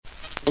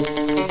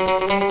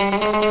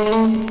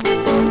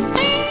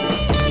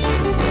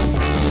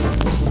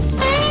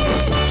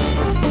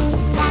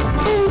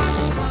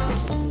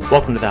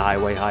Welcome to the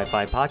Highway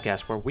Hi-Fi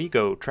podcast, where we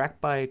go track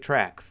by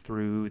track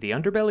through the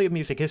underbelly of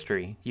music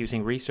history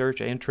using research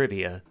and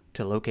trivia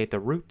to locate the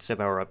roots of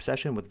our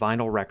obsession with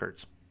vinyl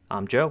records.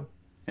 I'm Joe.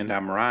 And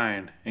I'm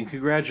Ryan, and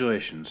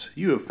congratulations,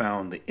 you have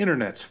found the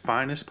internet's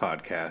finest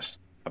podcast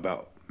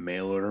about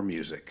mail order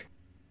music.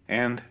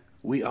 And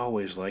we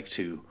always like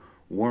to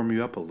warm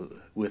you up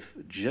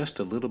with just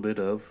a little bit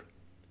of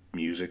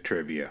music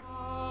trivia.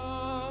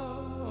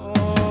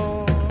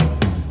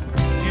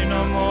 You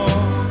know more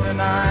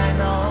than I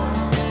know.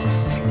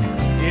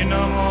 You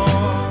know more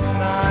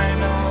than I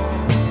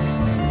know.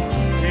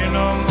 You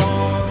know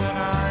more than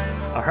I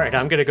know. All right,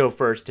 I'm going to go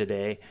first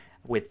today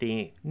with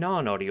the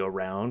non-audio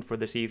round for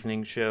this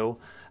evening's show.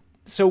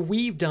 So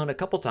we've done a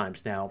couple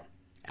times now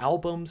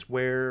albums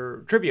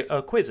where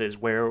quizzes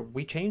where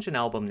we change an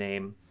album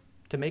name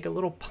to make a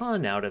little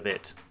pun out of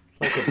it.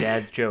 It's like a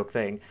dad's joke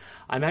thing.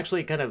 I'm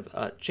actually kind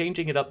of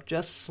changing it up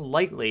just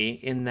slightly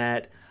in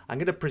that I'm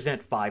going to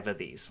present 5 of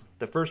these.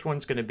 The first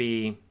one's going to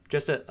be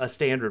just a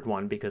standard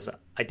one because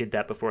I did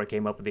that before I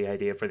came up with the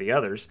idea for the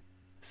others.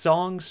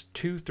 Songs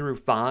 2 through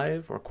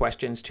 5, or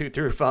questions 2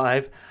 through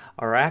 5,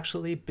 are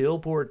actually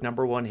Billboard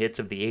 #1 hits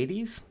of the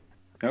 80s.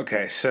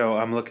 Okay, so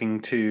I'm looking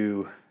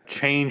to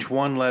change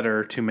one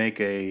letter to make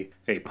a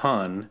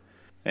pun,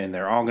 and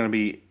they're all going to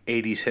be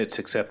 80s hits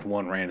except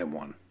one random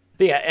one.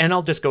 Yeah, and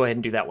I'll just go ahead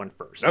and do that one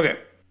first. Okay.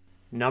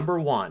 Number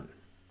 1,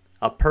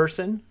 a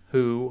person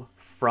who,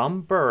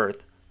 from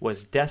birth,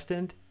 was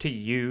destined to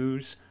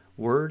use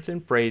words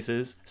and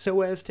phrases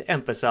so as to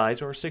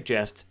emphasize or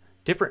suggest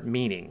different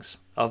meanings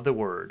of the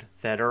word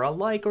that are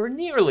alike or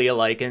nearly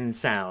alike in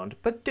sound,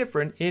 but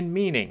different in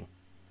meaning.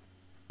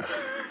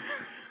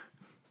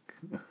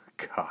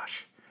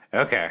 Gosh.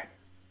 Okay.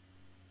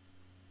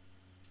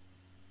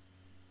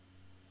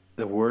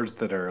 The words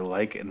that are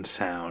alike in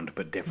sound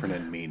but different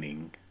in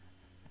meaning.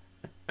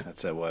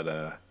 That's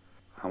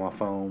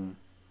homophone?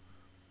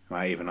 Am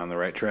I even on the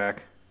right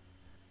track?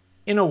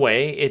 In a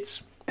way,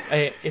 it's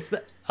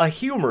a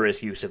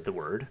humorous use of the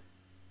word,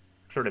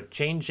 sort of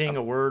changing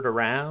a word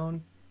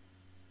around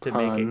to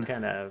make it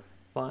kind of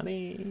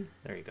funny.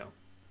 There you go.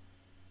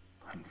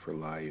 Pun for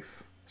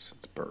life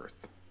since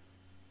birth.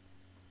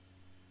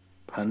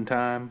 Pun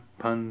time?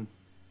 Pun?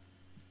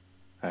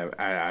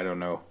 I don't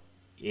know.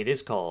 It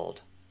is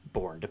called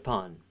Born to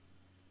Pun.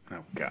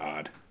 Oh,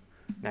 God.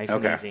 Nice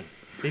Okay. and easy.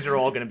 These are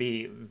all going to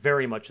be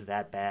very much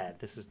that bad.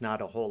 This is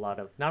not a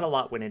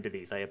lot went into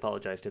these. I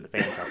apologize to the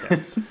fans out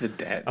there.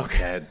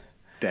 The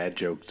dad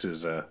jokes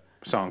is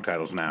song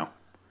titles now.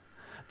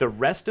 The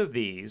rest of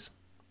these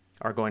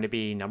are going to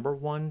be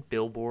 #1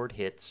 Billboard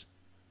hits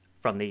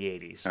from the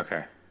 80s.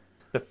 Okay.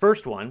 The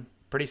first one,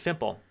 pretty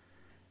simple.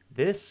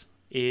 This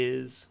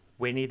is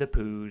Winnie the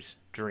Pooh's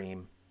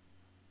Dream.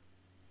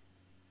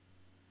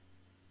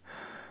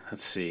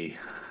 Let's see.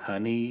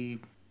 Honey.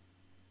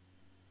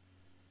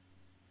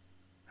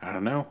 I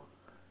don't know.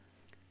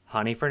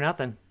 Honey for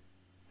Nothing.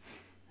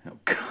 Oh,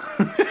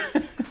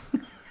 God.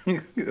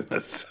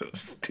 That's so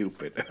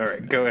stupid. All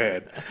right, go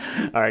ahead.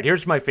 All right,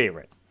 here's my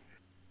favorite.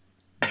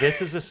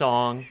 This is a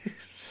song.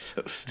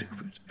 So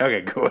stupid. Okay,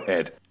 go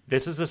ahead.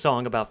 This is a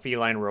song about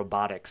feline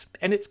robotics,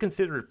 and it's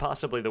considered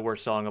possibly the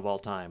worst song of all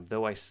time,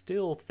 though I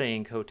still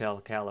think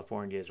Hotel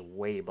California is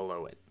way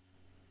below it.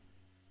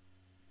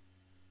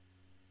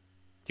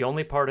 The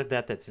only part of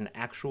that that's an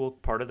actual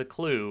part of the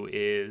clue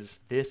is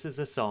this is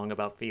a song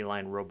about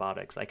feline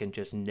robotics. I can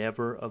just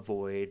never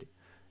avoid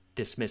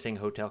dismissing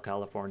Hotel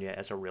California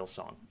as a real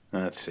song.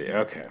 Let's see.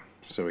 Okay.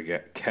 So we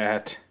got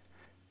Cat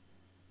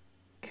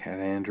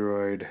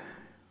Android.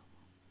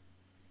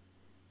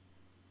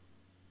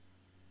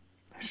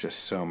 There's just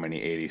so many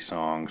 80s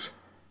songs.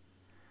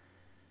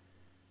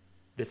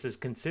 This is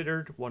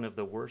considered one of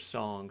the worst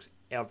songs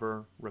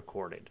ever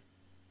recorded.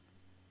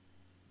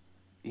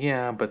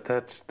 Yeah, but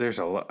there's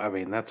a lot. I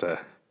mean, that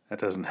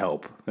doesn't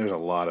help. There's a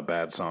lot of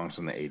bad songs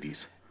in the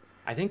 80s.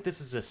 I think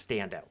this is a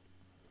standout.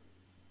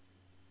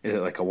 Is it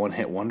like a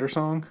one-hit wonder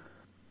song?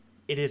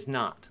 It is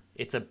not.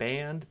 It's a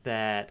band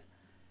that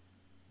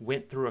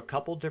went through a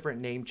couple different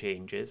name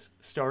changes,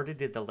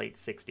 started in the late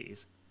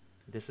 60s.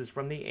 This is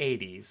from the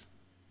 80s.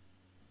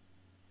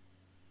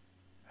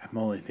 I'm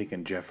only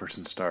thinking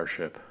Jefferson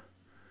Starship.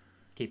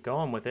 Keep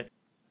going with it.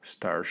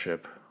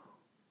 Starship.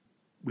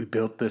 We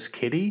built this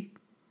kitty?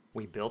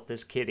 We built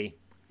this kitty.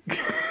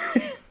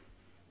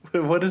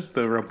 What does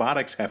the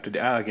robotics have to do?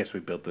 Oh, I guess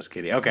we built this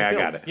kitty. Okay, I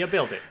got it. You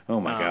built it.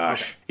 Oh my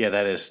gosh. Okay. Yeah,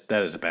 that is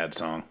a bad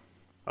song.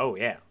 Oh,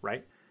 yeah,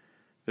 right?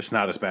 It's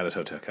not as bad as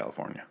Hotel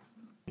California.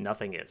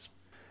 Nothing is.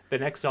 The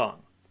next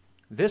song.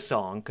 This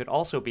song could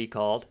also be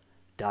called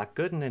Doc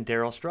Gooden and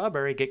Daryl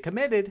Strawberry Get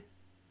Committed.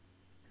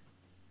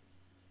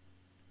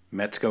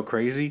 Mets Go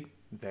Crazy?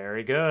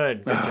 Very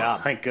good. Good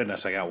job. Thank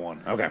goodness I got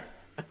one. Okay.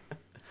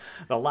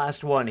 The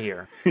last one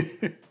here.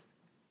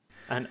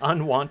 An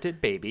unwanted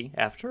baby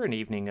after an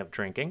evening of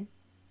drinking,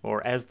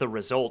 or as the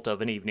result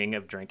of an evening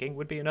of drinking,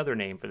 would be another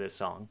name for this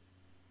song.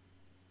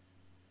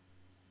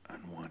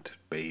 Unwanted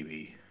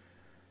baby.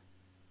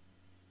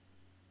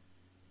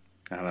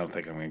 I don't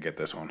think I'm going to get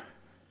this one.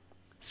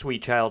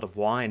 Sweet Child of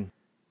Wine.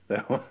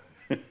 That one.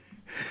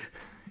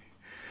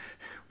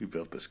 We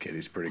built this kid.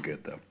 He's pretty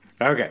good, though.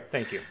 Okay.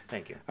 Thank you.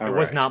 All It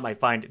was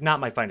right. not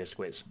my finest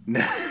quiz.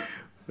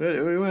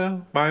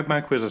 Well, my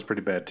quiz is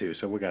pretty bad, too,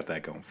 so we got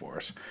that going for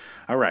us.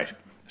 All right.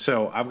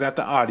 So I've got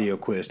the audio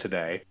quiz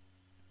today,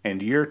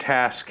 and your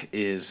task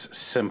is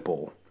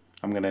simple.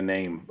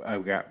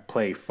 I've got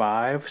play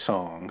 5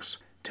 songs.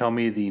 Tell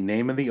me the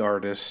name of the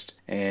artist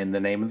and the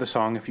name of the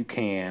song if you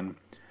can.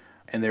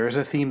 And there is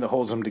a theme that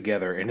holds them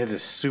together, and it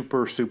is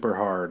super, super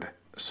hard.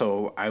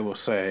 So I will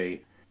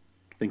say,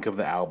 think of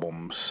the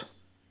albums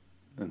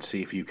and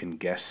see if you can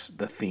guess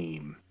the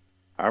theme.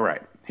 All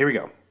right, here we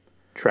go.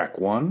 Track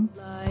 1.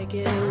 Like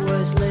it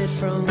was lit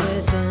from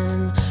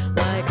within,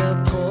 like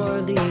a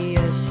poorly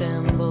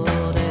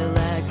assembled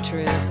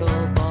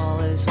electrical ball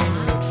is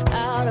moved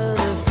out of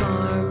the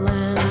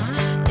farmlands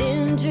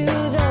into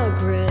the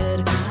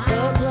grid.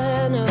 The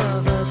plan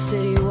of a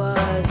city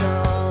was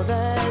all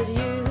that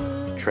you.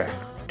 Track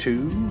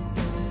 2.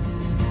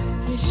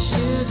 You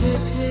should be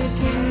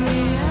picking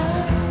me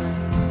up.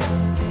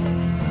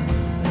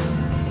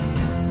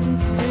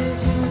 Instead,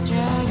 you're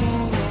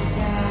dragging me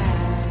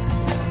down.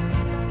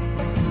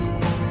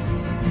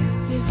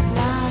 You're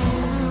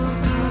flying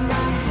over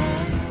my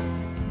head.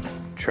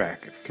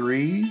 Track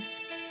 3.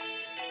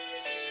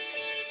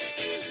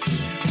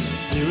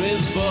 Here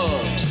is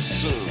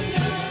books of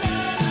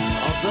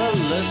the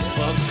List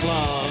Book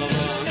Club,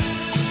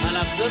 and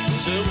after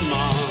 2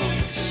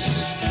 months,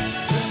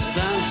 it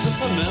stands a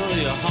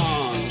familiar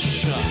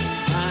haunch,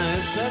 and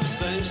it's that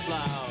same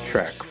slouch.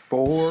 Track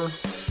 4.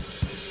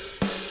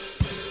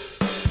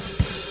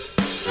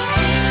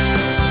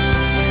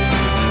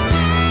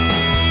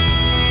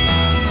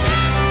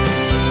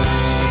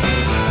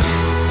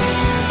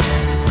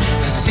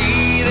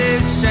 See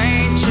this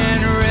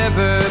ancient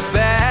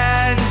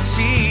riverbed,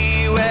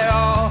 see where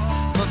all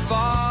the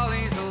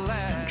follies are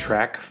left.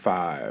 Track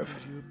 5.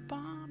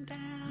 Bombed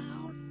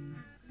out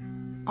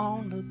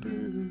on the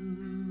blues.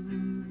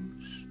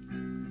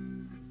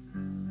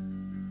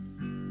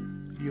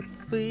 You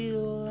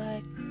feel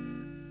like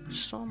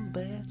some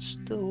bad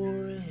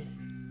story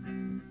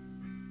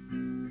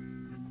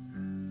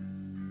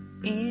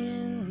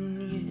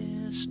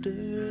in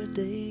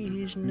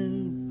yesterday's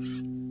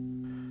news.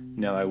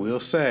 Now, I will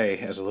say,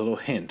 as a little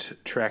hint,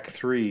 track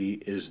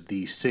 3 is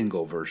the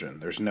single version.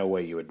 There's no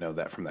way you would know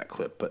that from that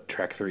clip, but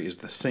track 3 is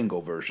the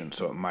single version,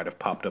 so it might have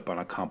popped up on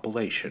a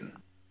compilation.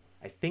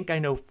 I think I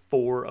know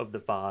 4 of the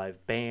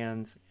 5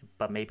 bands,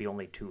 but maybe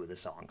only 2 of the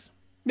songs.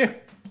 Yeah.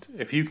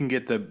 If you can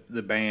get the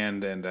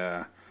band and,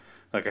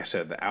 like I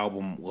said, the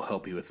album will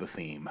help you with the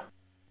theme.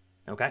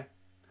 Okay.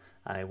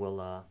 I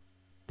will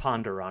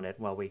ponder on it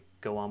while we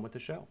go on with the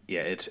show.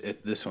 Yeah,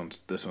 this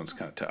one's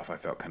kind of tough. I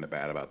felt kind of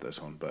bad about this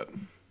one, but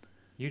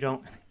You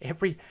don't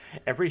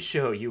every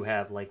show you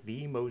have like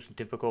the most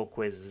difficult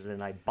quizzes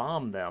and I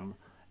bomb them,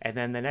 and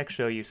then the next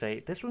show you say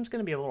this one's going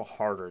to be a little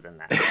harder than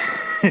that.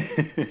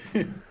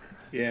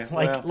 yeah,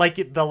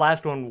 like the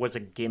last one was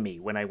a gimme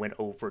when I went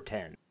 0 for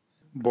 10.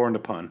 born to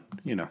pun.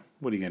 You know,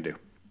 what are you gonna do?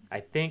 I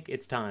think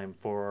it's time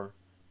for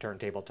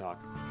Turntable Talk.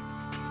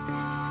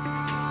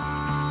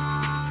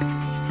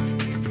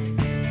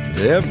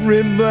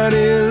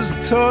 Everybody's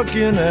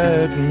talking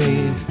at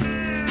me.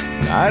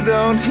 I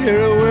don't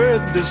hear a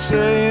word they're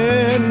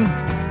saying.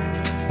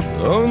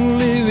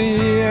 Only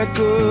the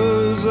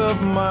echoes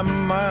of my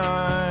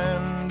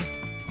mind.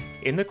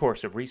 In the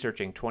course of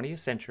researching 20th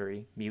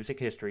century music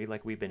history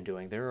like we've been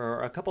doing, there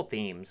are a couple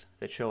themes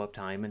that show up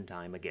time and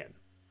time again.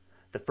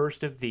 The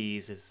first of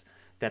these is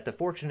that the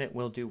fortunate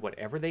will do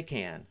whatever they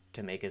can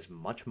to make as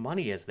much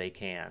money as they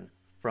can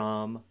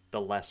from the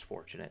less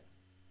fortunate.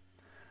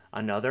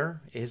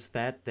 Another is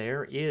that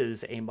there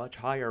is a much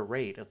higher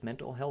rate of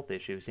mental health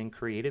issues in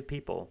creative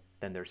people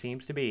than there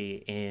seems to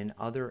be in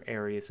other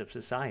areas of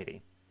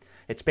society.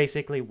 It's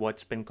basically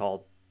what's been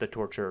called the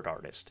tortured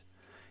artist.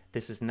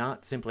 This is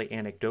not simply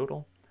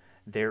anecdotal.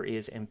 There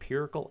is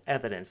empirical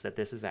evidence that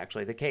this is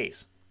actually the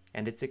case,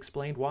 and it's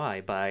explained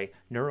why by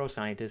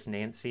neuroscientist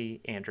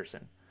Nancy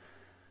Anderson.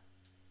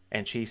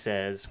 And she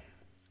says,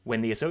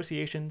 when the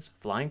associations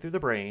flying through the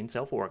brain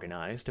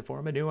self-organize to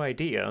form a new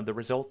idea, the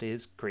result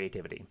is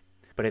creativity.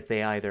 But if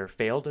they either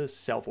fail to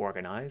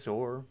self-organize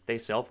or they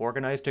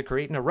self-organize to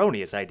create an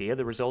erroneous idea,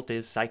 the result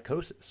is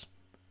psychosis.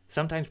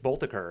 Sometimes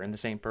both occur in the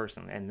same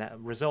person, and that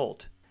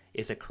result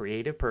is a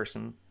creative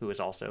person who is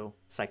also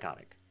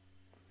psychotic.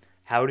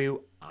 How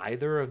do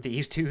either of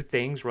these two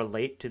things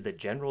relate to the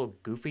general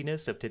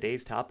goofiness of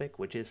today's topic,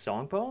 which is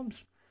song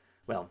poems?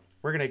 Well,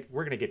 we're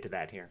gonna get to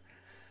that here.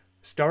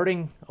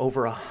 Starting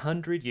over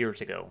 100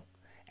 years ago,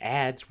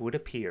 ads would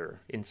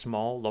appear in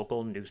small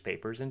local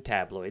newspapers and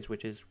tabloids,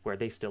 which is where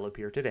they still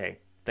appear today.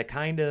 The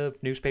kind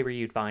of newspaper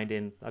you'd find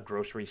in a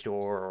grocery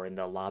store or in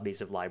the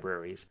lobbies of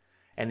libraries.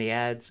 And the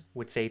ads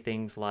would say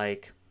things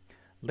like,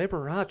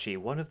 Liberace,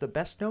 one of the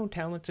best-known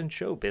talents in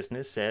show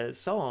business, says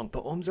song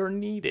poems are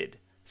needed.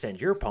 Send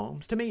your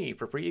poems to me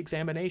for free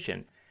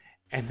examination.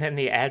 And then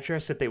the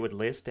address that they would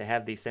list to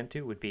have these sent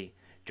to would be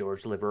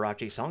George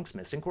Liberace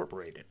Songsmiths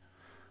Incorporated.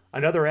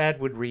 Another ad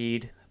would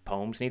read,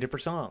 Poems needed for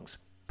songs.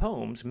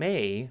 Poems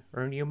may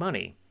earn you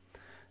money.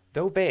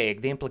 Though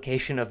vague, the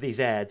implication of these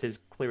ads is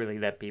clearly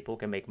that people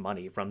can make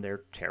money from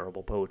their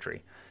terrible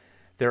poetry.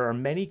 There are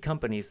many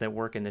companies that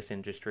work in this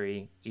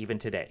industry even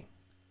today.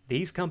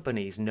 These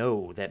companies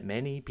know that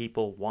many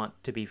people want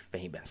to be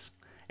famous,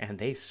 and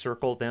they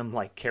circle them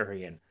like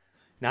carrion.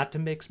 Not to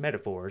mix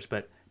metaphors,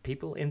 but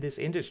people in this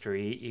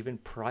industry even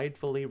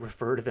pridefully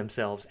refer to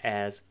themselves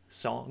as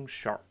song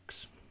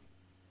sharks.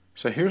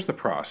 So here's the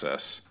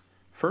process.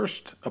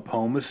 First, a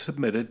poem is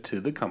submitted to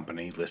the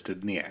company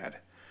listed in the ad.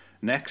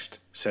 Next,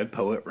 said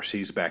poet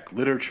receives back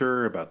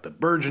literature about the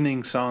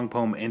burgeoning song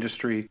poem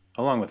industry,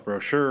 along with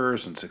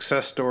brochures and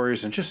success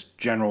stories and just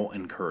general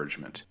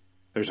encouragement.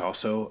 There's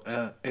also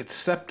an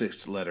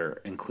acceptance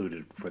letter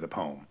included for the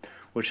poem,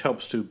 which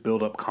helps to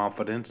build up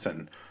confidence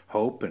and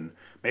hope and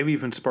maybe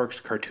even sparks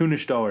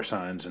cartoonish dollar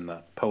signs in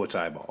the poet's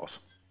eyeballs.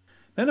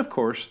 Then, of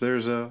course,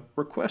 there's a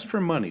request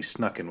for money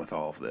snuck in with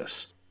all of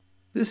this.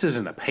 This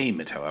isn't a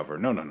payment, however.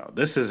 No.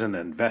 This is an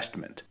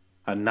investment.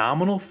 A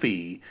nominal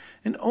fee,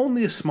 and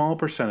only a small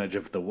percentage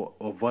of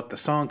what the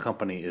song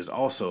company is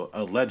also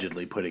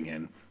allegedly putting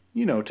in,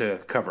 to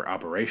cover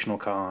operational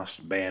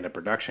cost, band and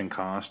production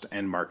cost,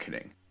 and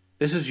marketing.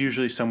 This is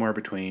usually somewhere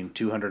between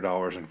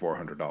 $200 and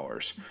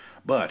 $400,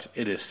 but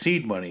it is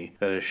seed money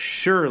that is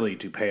surely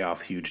to pay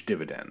off huge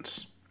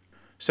dividends.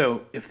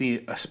 So, if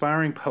the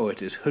aspiring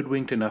poet is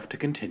hoodwinked enough to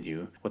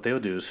continue, what they'll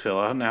do is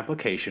fill out an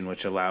application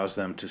which allows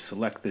them to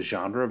select the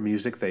genre of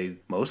music they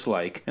most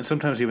like, and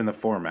sometimes even the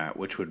format,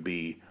 which would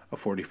be a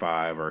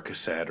 45 or a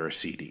cassette or a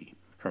CD.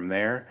 From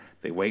there,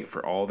 they wait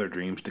for all their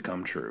dreams to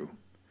come true.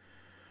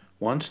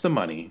 Once the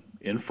money,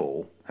 in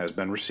full, has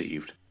been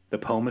received, the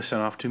poem is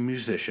sent off to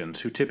musicians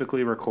who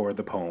typically record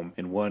the poem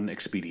in one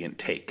expedient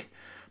take.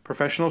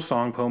 Professional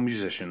song poem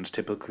musicians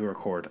typically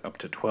record up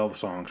to 12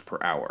 songs per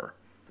hour.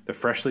 The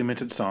freshly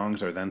minted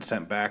songs are then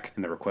sent back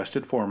in the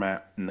requested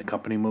format, and the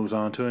company moves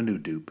on to a new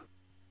dupe.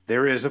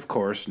 There is, of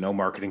course, no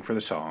marketing for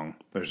the song.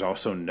 There's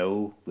also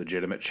no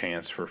legitimate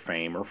chance for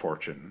fame or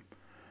fortune.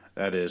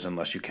 That is,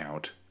 unless you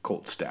count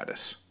cult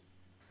status.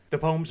 The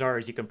poems are,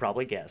 as you can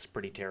probably guess,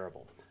 pretty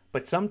terrible.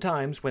 But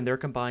sometimes when they're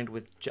combined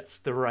with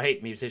just the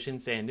right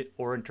musicians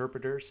or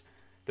interpreters,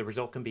 the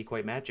result can be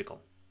quite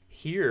magical.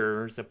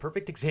 Here's a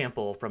perfect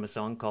example from a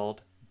song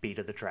called Beat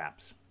of the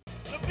Traps.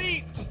 The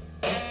beat,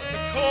 the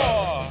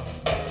core,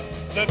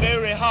 the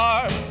very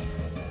heart,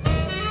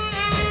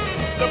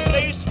 the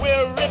place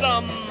where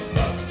rhythm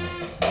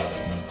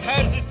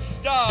has its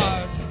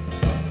start.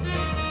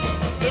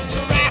 The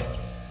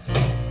traps,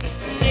 the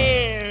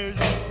snares,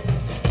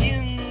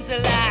 skins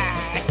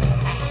alike,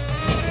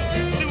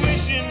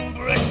 sewing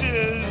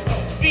brushes,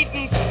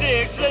 beaten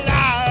sticks,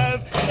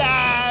 alive,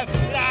 live.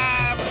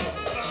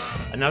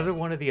 Another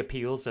one of the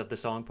appeals of the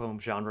song poem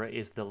genre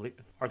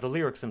are the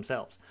lyrics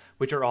themselves,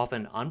 which are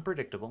often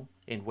unpredictable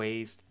in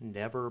ways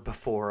never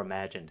before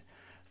imagined.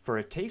 For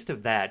a taste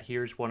of that,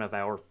 here's one of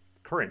our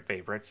current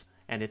favorites,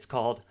 and it's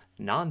called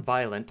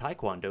Nonviolent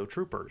Taekwondo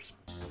Troopers.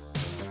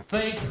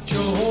 Thank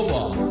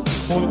Jehovah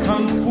for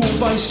Kung Fu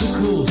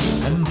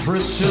bicycles and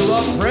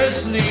Priscilla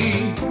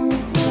Presley.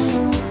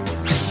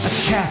 A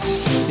cat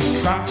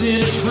is trapped in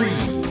a tree.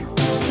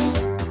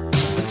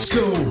 Let's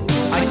go,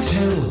 I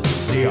tell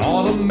the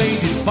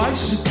automated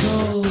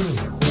bicycle.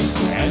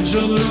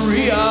 Angela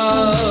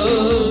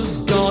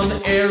Ria's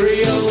gone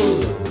aerial.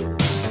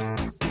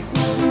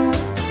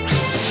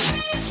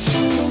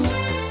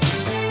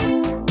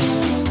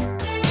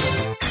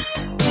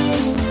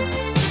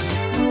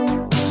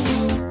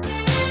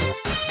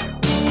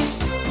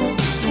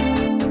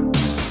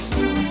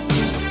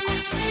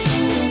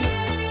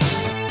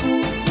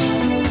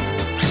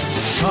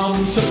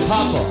 Come to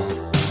Papa,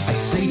 I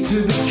say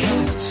to the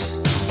cat.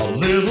 A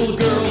little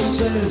girl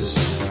says,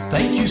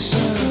 thank you,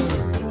 sir.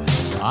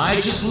 I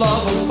just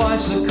love a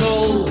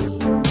bicycle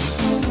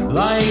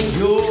like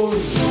yours.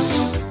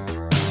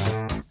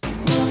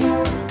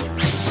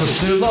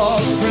 Priscilla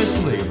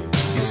Presley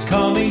is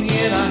coming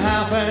in a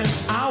half an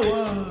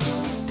hour.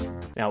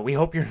 Now, we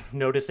hope you're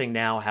noticing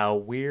now how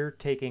we're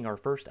taking our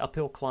first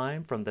uphill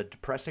climb from the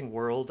depressing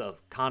world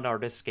of con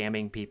artists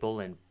scamming people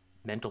and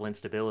mental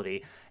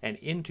instability and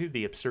into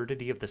the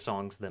absurdity of the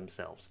songs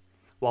themselves.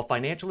 While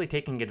financially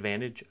taking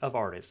advantage of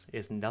artists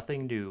is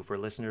nothing new for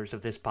listeners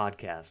of this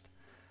podcast,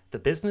 the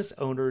business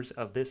owners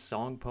of this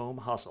song poem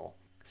hustle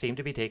seem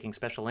to be taking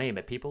special aim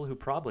at people who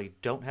probably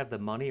don't have the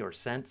money or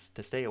sense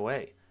to stay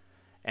away.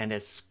 And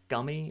as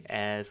scummy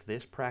as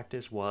this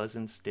practice was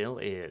and still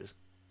is,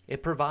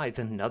 it provides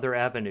another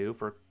avenue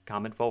for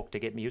common folk to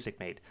get music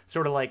made,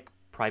 sort of like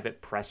private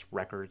press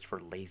records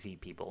for lazy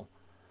people.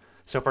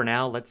 So for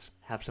now, let's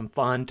have some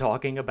fun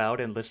talking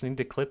about and listening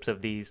to clips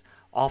of these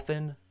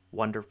often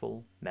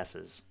wonderful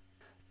messes.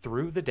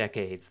 Through the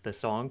decades, the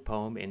song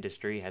poem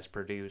industry has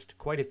produced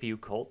quite a few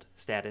cult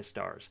status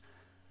stars.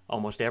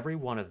 Almost every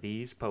one of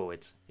these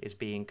poets is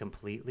being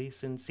completely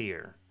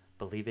sincere,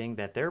 believing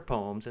that their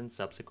poems and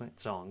subsequent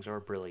songs are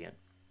brilliant.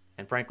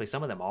 And frankly,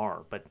 some of them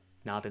are, but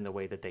not in the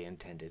way that they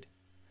intended.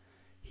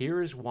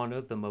 Here is one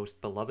of the most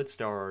beloved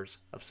stars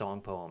of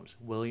song poems,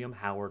 William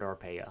Howard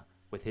Arpaia,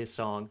 with his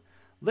song,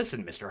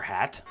 Listen, Mr.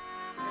 Hat.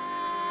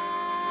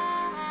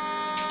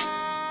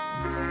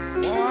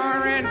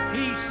 War and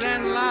peace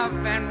and love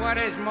and what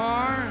is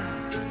more,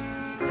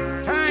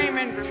 time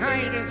and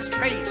tide and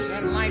space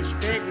and life's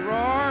big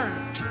roar,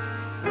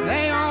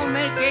 they all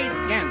make a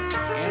dent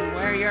in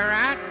where you're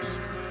at.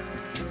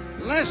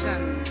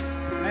 Listen,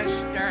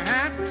 Mr.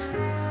 Hat.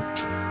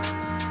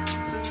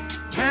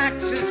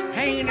 Taxes,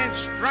 pain and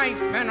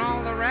strife and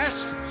all the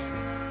rest,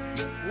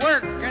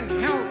 work and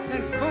health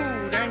and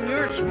food and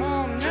your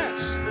small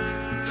nest,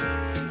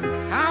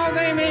 how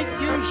they make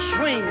you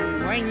swing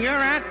when you're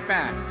at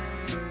bat.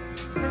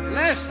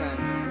 Listen,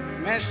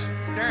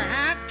 Mr.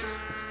 Hat.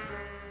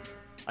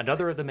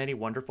 Another of the many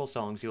wonderful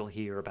songs you'll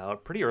hear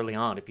about pretty early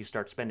on if you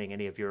start spending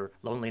any of your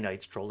lonely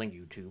nights trolling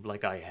YouTube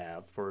like I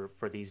have for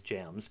these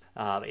jams,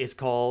 is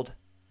called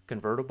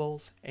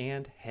Convertibles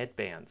and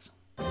Headbands.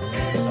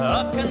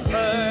 A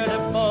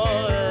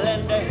convertible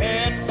and a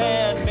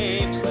headband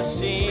makes the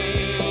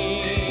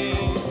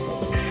scene.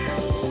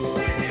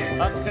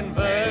 A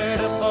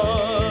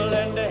convertible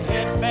and a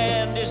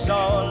headband is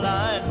all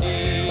I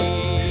need.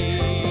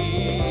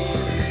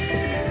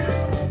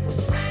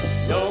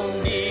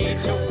 No need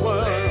to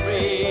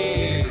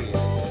worry,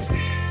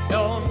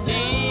 no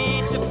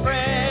need to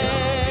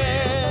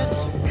fret.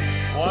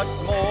 What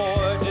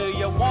more do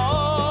you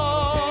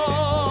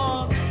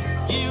want,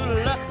 you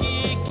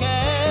lucky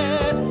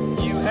cat?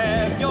 You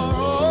have your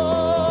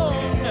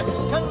own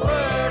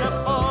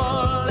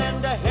convertible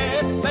and a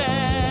headband.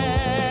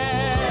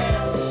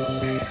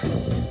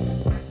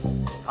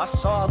 I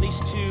saw these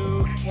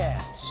two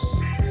cats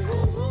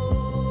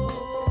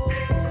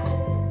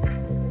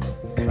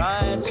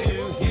trying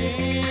to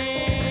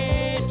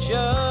hitch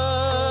a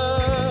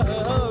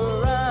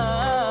ride.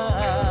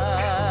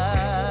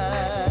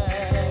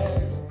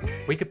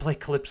 We could play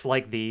clips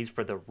like these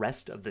for the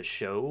rest of the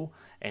show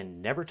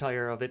and never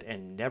tire of it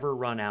and never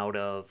run out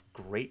of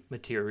great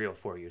material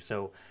for you.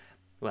 So,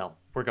 well,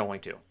 we're going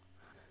to.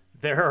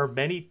 There are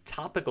many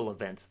topical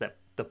events that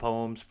the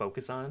poems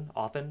focus on,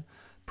 often.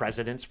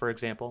 Presidents, for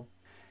example.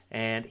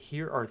 And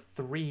here are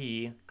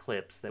 3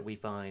 clips that we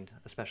find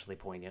especially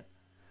poignant.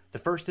 The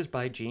first is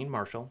by Gene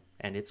Marshall,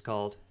 and it's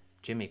called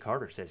Jimmy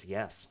Carter Says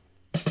Yes.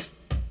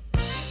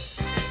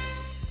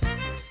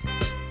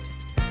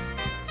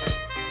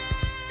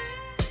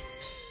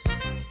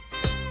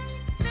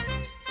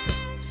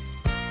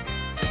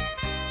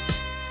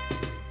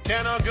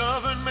 Can our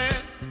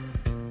government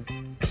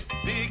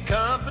be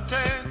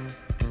competent?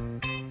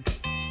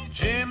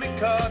 Jimmy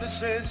Carter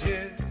says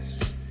yes.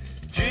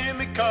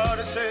 Jimmy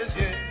Carter says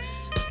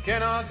yes.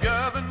 Can our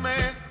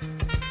government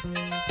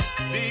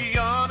be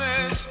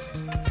honest?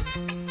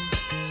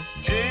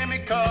 Jimmy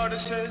Carter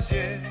says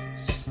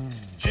yes.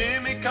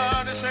 Jimmy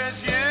Carter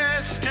says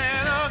yes.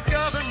 Can our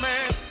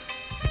government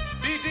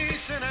be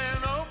decent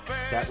and open?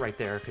 That right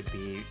there could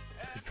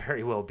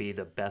very well be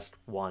the best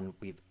one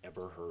we've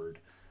ever heard.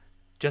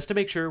 Just to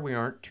make sure we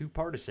aren't too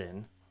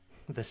partisan,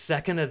 the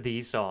second of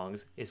these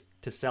songs is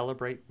to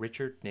celebrate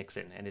Richard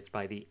Nixon, and it's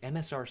by the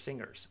MSR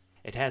Singers.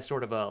 It has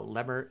sort of a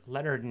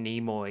Leonard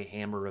Nimoy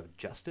Hammer of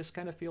Justice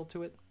kind of feel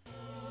to it.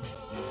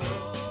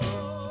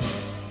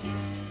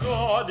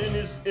 God in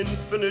his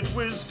infinite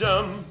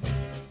wisdom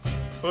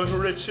put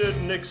Richard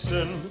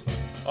Nixon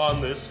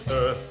on this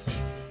earth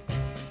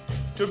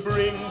to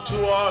bring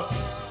to us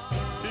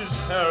his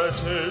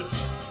heritage,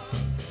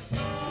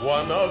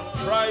 one of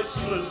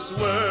priceless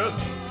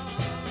worth.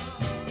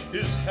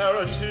 His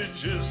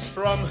heritage is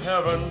from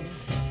heaven,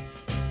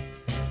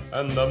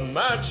 and the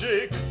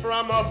magic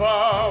from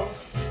above,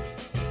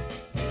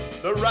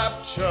 the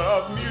rapture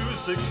of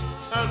music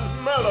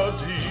and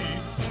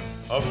melody,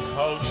 of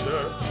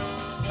culture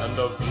and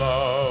of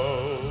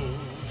love.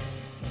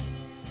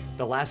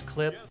 The last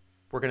clip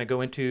we're going to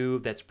go into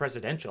that's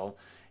presidential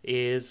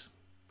is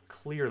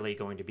clearly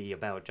going to be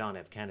about John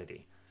F.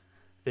 Kennedy.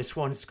 This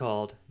one's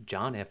called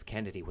John F.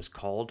 Kennedy Was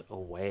Called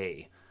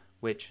Away,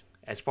 which,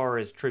 as far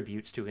as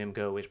tributes to him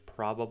go, is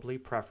probably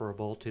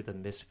preferable to the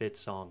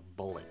Misfits song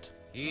Bullet.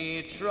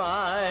 He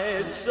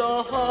tried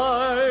so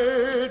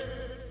hard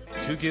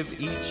to give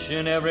each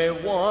and every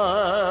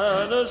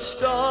one a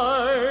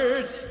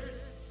start.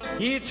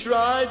 He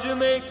tried to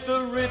make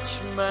the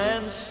rich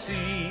man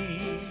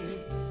see.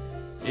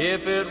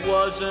 If it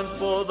wasn't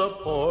for the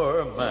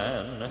poor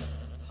man,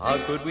 how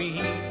could we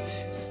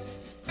eat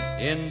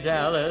in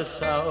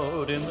Dallas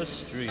out in the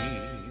street?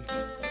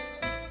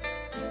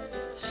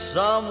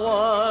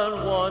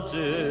 Someone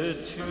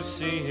wanted to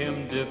see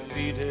him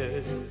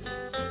defeated.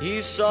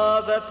 He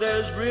saw that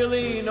there's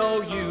really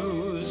no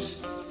use,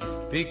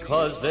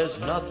 because there's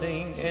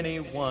nothing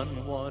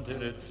anyone wanted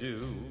to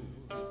do.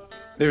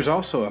 There's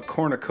also a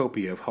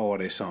cornucopia of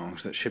holiday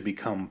songs that should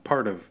become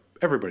part of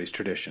everybody's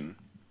tradition.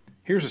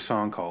 Here's a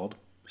song called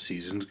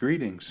Season's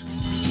Greetings.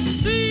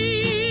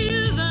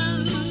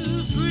 Season's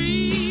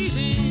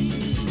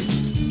greetings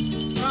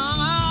from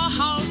our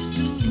house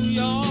to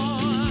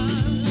yours.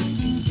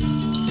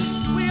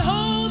 We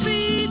hope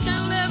each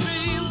and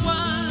every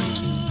one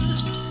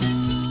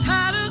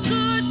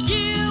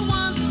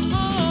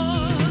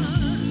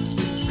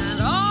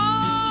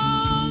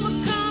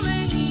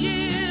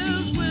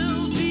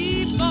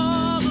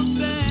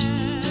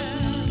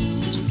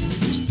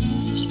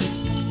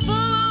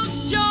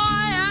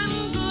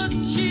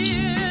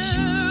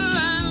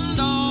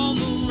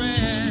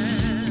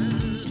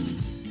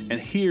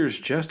Here's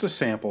just a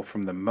sample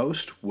from the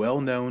most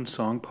well-known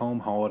song poem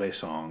holiday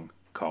song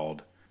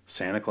called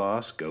Santa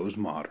Claus Goes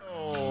Modern.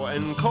 Oh,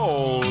 and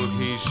cold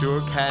he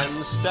sure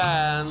can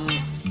stand.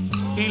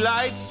 He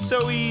lights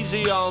so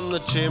easy on the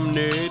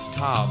chimney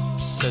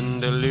tops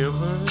and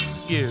delivers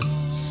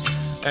gifts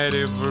at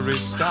every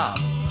stop.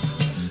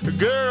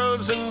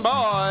 Girls and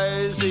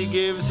boys, he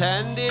gives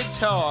handy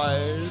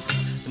toys.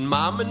 And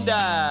mom and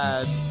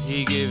dad,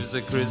 he gives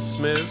a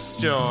Christmas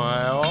joy.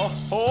 Oh,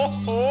 ho,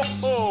 ho,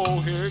 ho,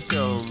 here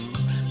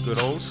comes good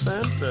old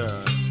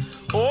Santa.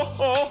 Oh,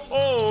 ho,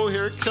 ho,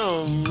 here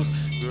comes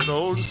good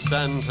old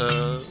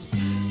Santa.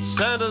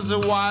 Santa's a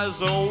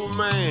wise old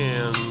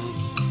man.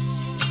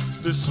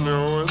 The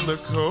snow and the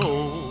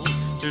cold,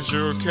 he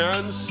sure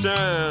can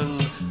stand.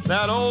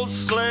 That old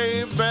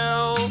sleigh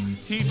bell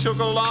he took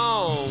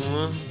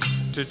along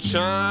to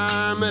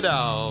chime it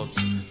out,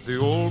 the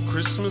old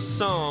Christmas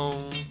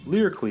song.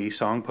 Lyrically,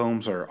 song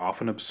poems are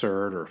often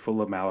absurd or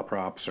full of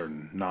malaprops or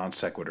non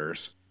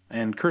sequiturs,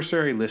 and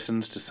Cursory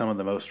listens to some of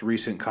the most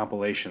recent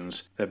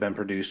compilations that have been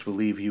produced will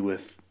leave you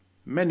with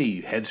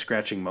many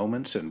head-scratching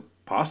moments and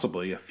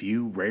possibly a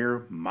few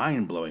rare,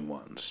 mind-blowing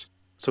ones.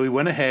 So we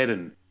went ahead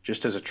and,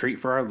 just as a treat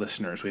for our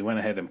listeners, we went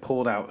ahead and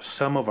pulled out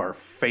some of our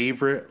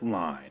favorite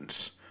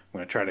lines. I'm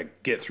going to try to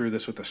get through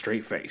this with a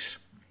straight face.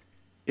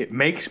 It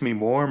makes me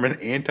warm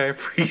and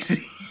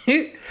anti-freezy.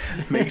 It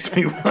makes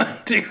me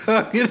want to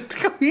hug and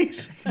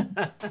squeeze.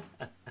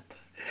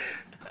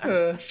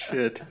 Oh,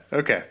 shit.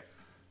 Okay.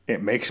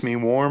 It makes me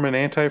warm and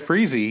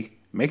anti-freezy.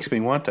 Makes me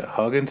want to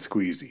hug and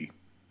squeezy.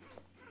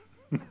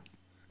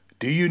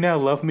 Do you now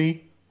love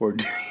me or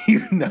do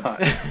you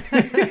not?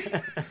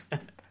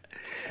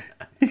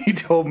 He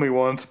told me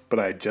once, but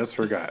I just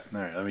forgot.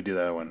 All right, let me do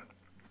that one.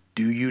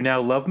 Do you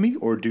now love me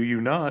or do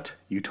you not?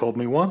 You told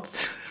me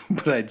once,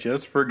 but I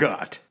just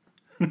forgot.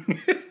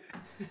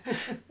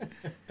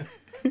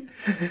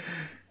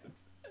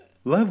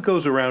 Love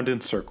goes around in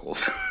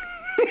circles.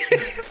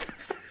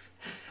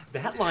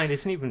 That line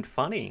isn't even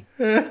funny.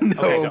 No,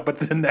 Okay, but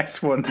the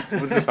next one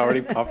was just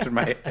already popped in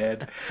my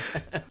head.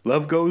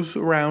 Love goes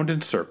around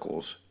in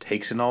circles,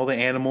 takes in all the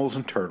animals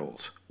and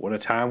turtles. What a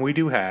time we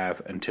do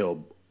have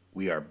until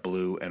we are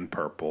blue and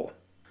purple.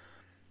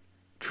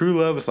 True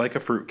love is like a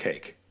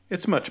fruitcake.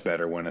 It's much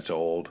better when it's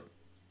old.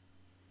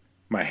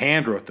 My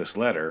hand wrote this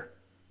letter,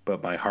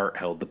 but my heart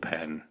held the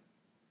pen.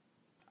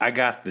 I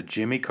got the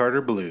Jimmy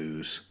Carter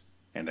blues,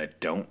 and I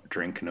don't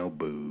drink no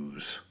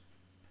booze.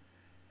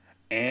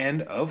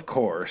 And, of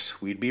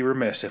course, we'd be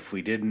remiss if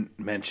we didn't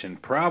mention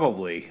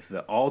probably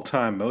the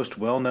all-time most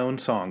well-known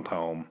song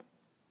poem,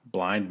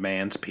 Blind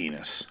Man's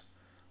Penis.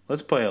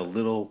 Let's play a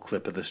little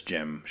clip of this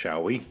gem,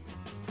 shall we?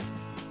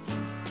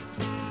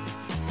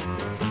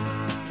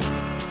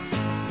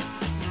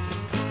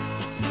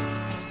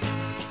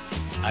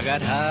 I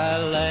got high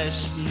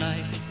last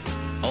night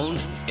on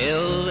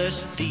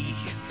LSD.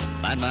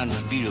 My mind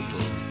was beautiful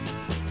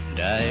and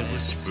I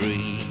was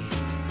free.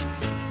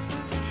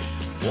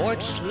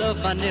 Warts love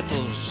my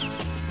nipples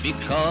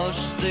because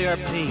they are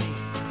pink.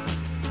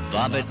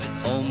 Vomit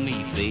on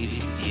me,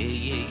 baby, yeah,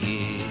 yeah,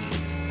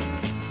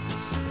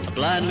 yeah. A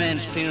blind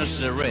man's penis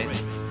is a wreck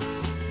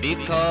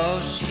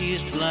because he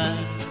is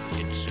blind.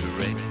 It's a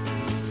wreck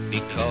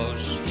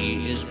because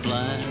he is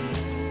blind.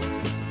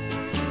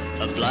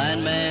 A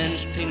blind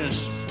man's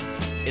penis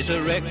is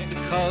a wreck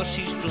because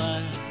he's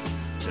blind.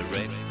 It's a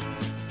wreck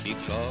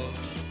because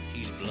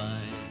he's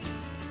blind.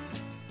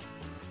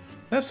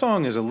 That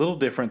song is a little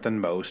different than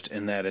most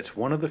in that it's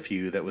one of the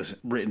few that was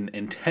written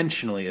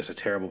intentionally as a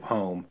terrible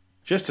poem,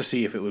 just to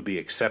see if it would be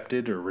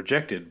accepted or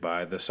rejected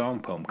by the song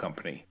poem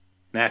company.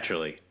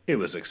 Naturally, it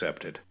was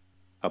accepted.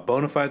 A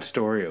bona fide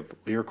story of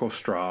lyrical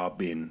straw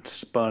being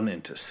spun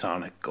into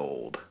sonic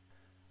gold.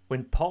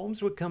 When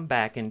poems would come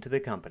back into the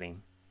company,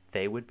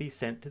 they would be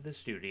sent to the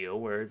studio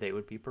where they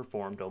would be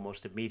performed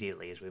almost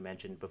immediately, as we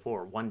mentioned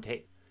before, one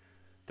take.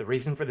 The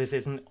reason for this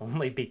isn't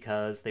only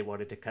because they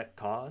wanted to cut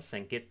costs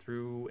and get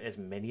through as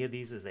many of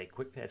these as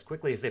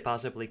quickly as they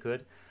possibly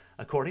could.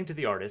 According to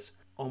the artists,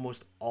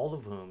 almost all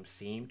of whom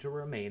seemed to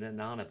remain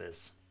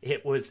anonymous.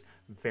 It was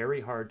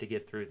very hard to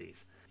get through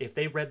these. If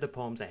they read the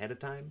poems ahead of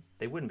time,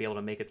 they wouldn't be able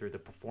to make it through the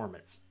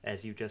performance,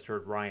 as you just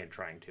heard Ryan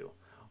trying to.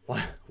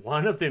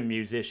 One of the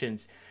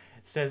musicians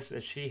says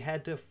that she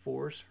had to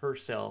force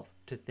herself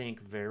to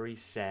think very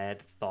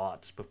sad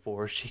thoughts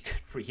before she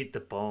could read the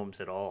poems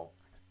at all.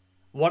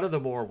 One of the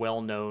more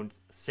well-known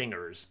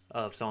singers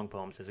of song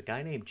poems is a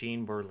guy named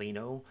Gene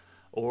Berlino,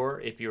 or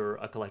if you're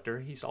a collector,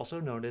 he's also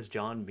known as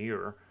John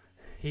Muir.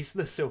 He's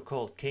the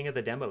so-called king of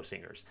the demo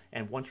singers,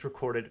 and once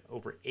recorded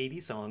over 80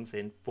 songs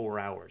in 4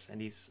 hours,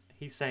 and he's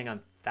sang on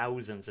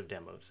thousands of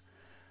demos.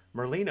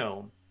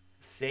 Merlino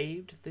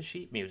saved the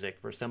sheet music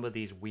for some of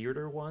these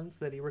weirder ones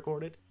that he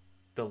recorded.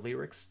 The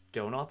lyrics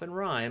don't often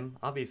rhyme,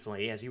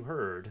 obviously, as you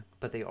heard,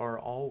 but they are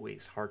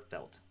always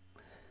heartfelt.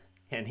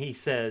 And he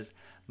says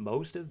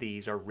most of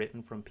these are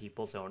written from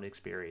people's own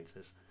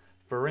experiences.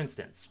 For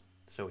instance,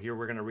 so here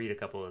we're going to read a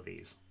couple of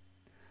these.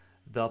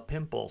 The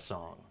Pimple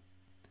Song.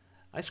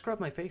 I scrub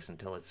my face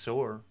until it's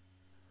sore.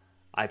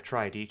 I've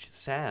tried each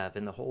salve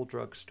in the whole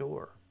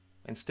drugstore,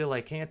 and still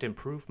I can't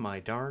improve my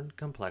darn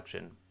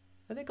complexion.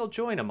 I think I'll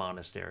join a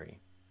monastery,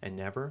 and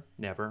never,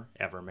 never,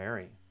 ever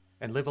marry,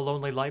 and live a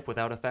lonely life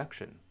without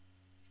affection.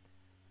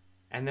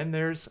 And then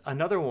there's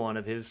another one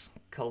of his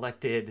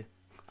collected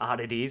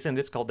oddities, and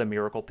it's called the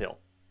Miracle Pill.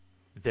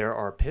 There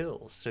are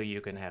pills so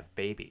you can have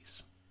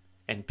babies,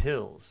 and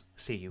pills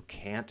so you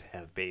can't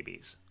have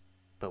babies.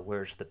 But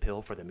where's the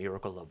pill for the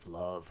miracle of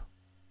love?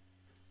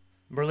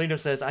 Merlino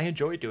says, I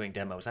enjoyed doing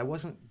demos. I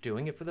wasn't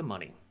doing it for the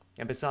money.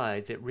 And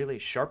besides, it really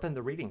sharpened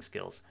the reading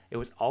skills. It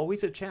was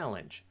always a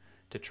challenge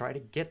to try to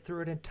get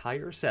through an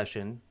entire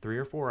session, 3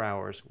 or 4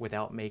 hours,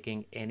 without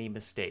making any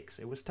mistakes.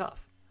 It was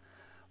tough.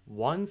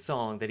 One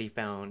song that he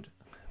found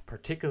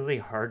particularly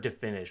hard to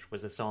finish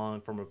was a song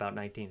from about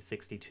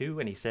 1962,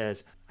 and he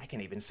says, I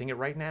can even sing it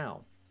right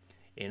now.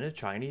 In a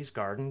Chinese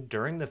garden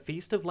during the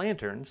Feast of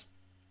Lanterns,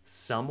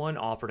 someone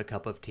offered a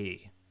cup of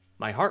tea.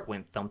 My heart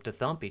went thump to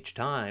thump each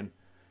time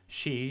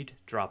she'd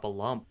drop a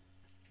lump.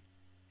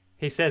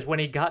 He says when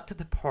he got to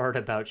the part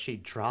about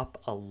she'd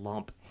drop a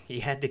lump, he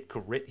had to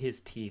grit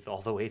his teeth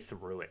all the way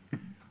through it.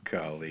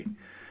 Golly.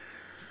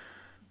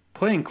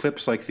 Playing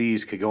clips like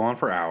these could go on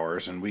for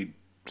hours, and we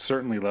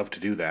certainly love to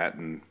do that,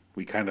 and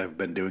we kind of have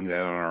been doing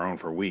that on our own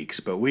for weeks,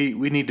 but we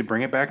need to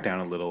bring it back down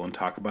a little and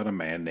talk about a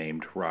man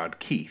named Rod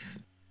Keith.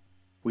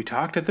 We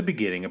talked at the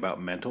beginning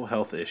about mental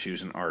health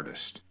issues in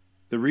artists.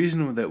 The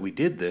reason that we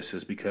did this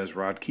is because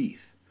Rod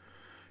Keith.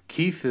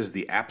 Keith is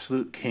the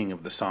absolute king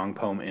of the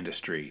song-poem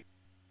industry.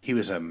 He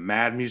was a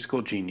mad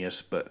musical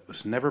genius, but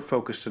was never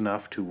focused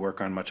enough to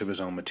work on much of his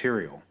own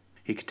material.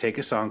 He could take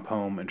a song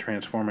poem and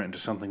transform it into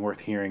something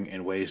worth hearing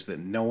in ways that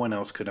no one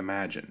else could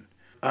imagine.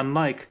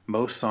 Unlike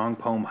most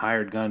song-poem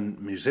hired gun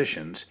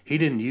musicians, he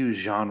didn't use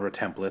genre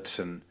templates,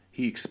 and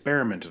he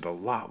experimented a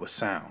lot with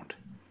sound.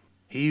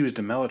 He used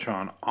a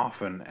mellotron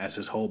often as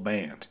his whole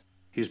band.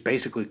 He was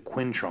basically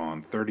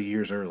Quintron 30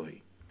 years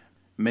early.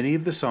 Many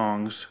of the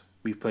songs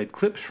we've played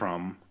clips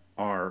from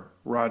are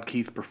Rod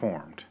Keith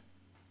performed.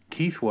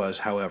 Keith was,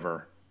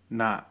 however,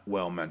 not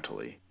well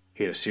mentally.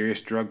 He had a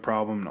serious drug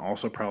problem and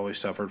also probably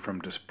suffered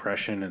from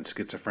depression and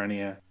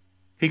schizophrenia.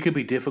 He could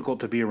be difficult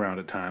to be around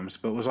at times,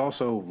 but was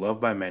also loved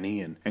by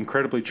many and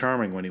incredibly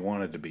charming when he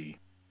wanted to be.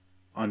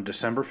 On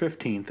December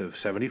 15th of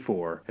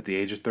 74, at the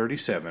age of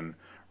 37,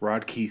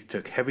 Rod Keith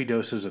took heavy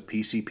doses of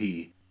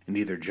PCP and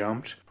either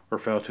jumped or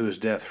fell to his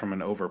death from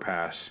an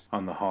overpass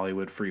on the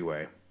Hollywood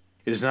freeway.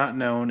 It is not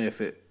known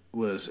if it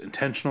was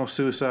intentional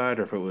suicide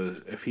or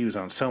if he was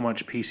on so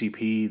much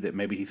PCP that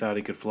maybe he thought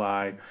he could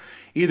fly.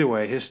 Either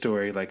way, his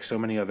story, like so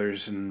many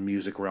others in the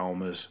music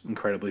realm, is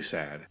incredibly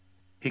sad.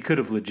 He could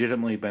have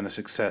legitimately been a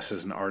success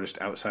as an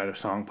artist outside of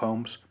song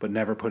poems, but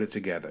never put it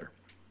together.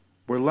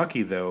 We're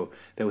lucky, though,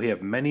 that we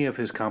have many of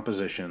his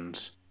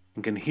compositions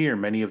and can hear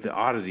many of the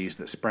oddities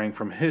that sprang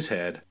from his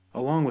head,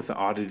 along with the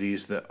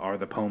oddities that are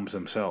the poems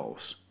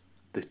themselves.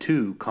 The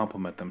two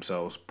complement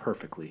themselves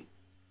perfectly.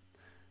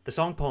 The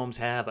song poems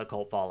have a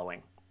cult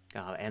following,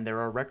 and there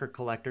are record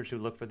collectors who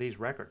look for these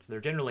records.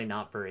 They're generally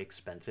not very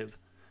expensive.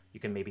 You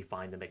can maybe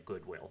find them at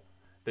Goodwill.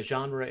 The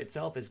genre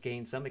itself has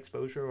gained some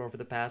exposure over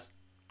the past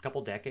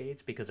couple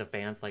decades because of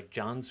fans like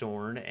John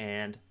Zorn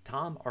and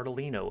Tom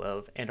Artolino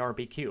of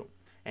NRBQ.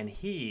 And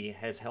he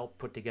has helped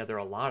put together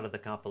a lot of the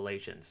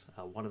compilations,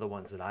 one of the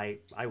ones that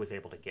I was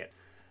able to get.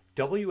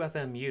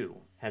 WFMU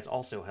has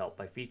also helped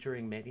by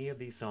featuring many of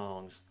these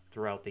songs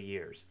throughout the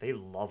years. They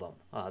love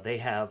them. They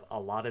have a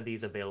lot of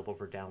these available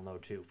for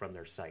download too from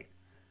their site.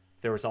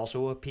 There was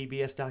also a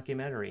PBS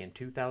documentary in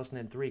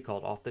 2003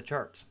 called Off the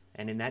Charts.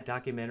 And in that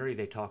documentary,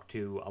 they talked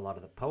to a lot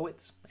of the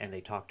poets and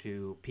they talked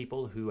to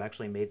people who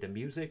actually made the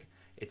music.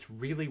 It's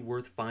really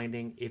worth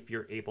finding if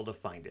you're able to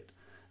find it.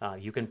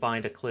 You can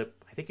find a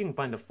clip, I think you can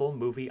find the full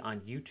movie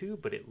on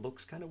YouTube, but it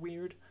looks kind of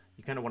weird.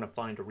 You kind of want to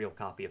find a real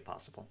copy if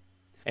possible.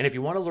 And if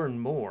you want to learn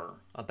more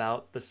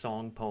about the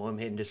song poem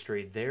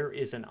industry, there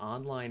is an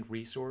online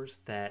resource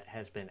that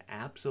has been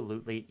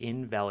absolutely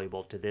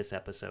invaluable to this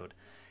episode.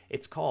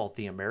 It's called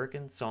the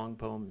American Song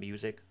Poem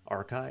Music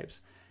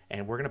Archives,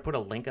 and we're going to put a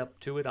link up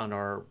to it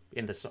on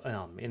in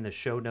the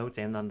show notes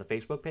and on the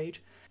Facebook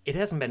page. It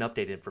hasn't been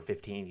updated for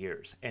 15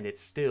 years, and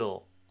it's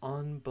still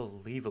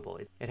unbelievable.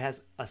 It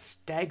has a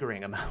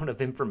staggering amount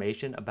of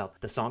information about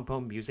the song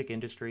poem music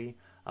industry,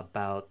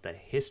 about the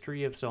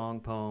history of song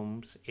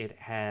poems. It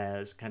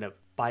has kind of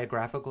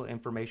biographical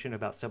information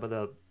about some of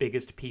the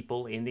biggest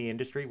people in the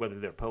industry, whether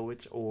they're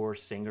poets or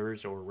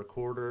singers or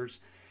recorders.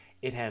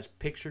 It has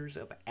pictures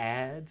of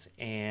ads,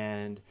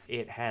 and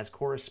it has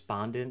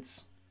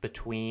correspondence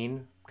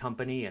between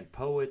company and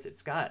poets.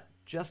 It's got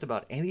just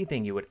about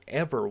anything you would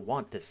ever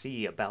want to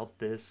see about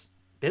this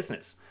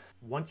business.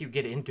 Once you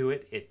get into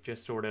it, it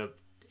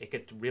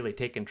could really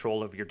take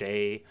control of your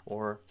day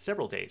or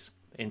several days.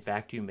 In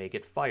fact, you may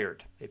get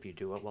fired if you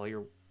do it while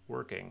you're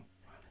working.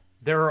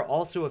 There are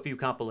also a few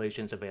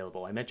compilations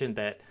available. I mentioned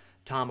that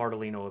Tom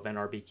Artolino of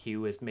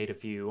NRBQ has made a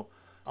few.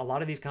 A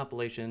lot of these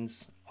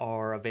compilations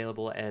are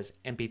available as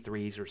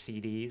MP3s or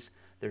CDs.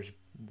 There's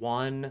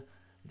one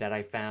that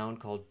I found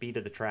called Beat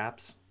of the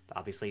Traps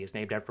obviously is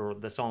named after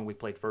the song we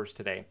played first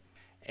today.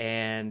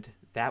 And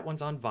that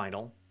one's on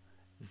vinyl.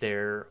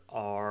 There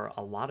are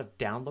a lot of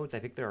downloads. I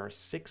think there are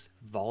 6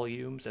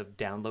 volumes of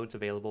downloads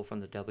available from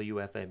the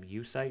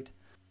WFMU site.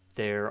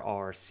 There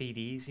are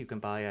CDs you can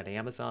buy on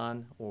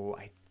Amazon, or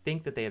I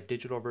think that they have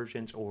digital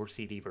versions or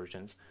CD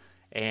versions.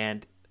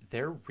 And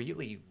they're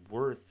really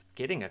worth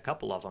getting a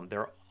couple of them.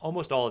 They're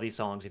almost all of these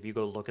songs, if you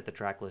go look at the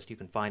track list, you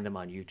can find them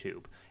on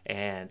YouTube.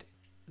 And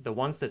the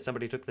ones that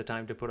somebody took the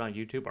time to put on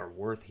YouTube are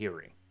worth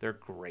hearing. They're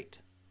great.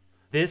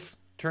 This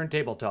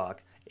Turntable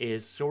Talk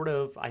is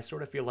I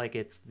sort of feel like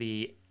it's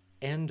the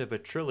end of a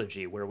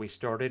trilogy where we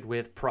started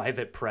with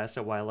Private Press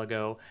a while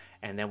ago,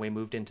 and then we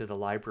moved into the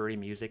library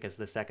music as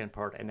the second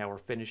part, and now we're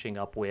finishing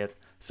up with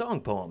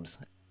song poems.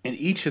 In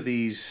each of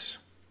these,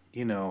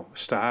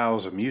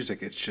 styles of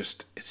music, it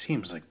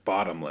seems like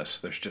bottomless.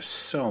 There's just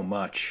so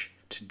much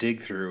to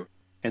dig through.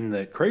 And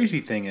the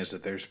crazy thing is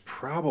that there's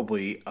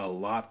probably a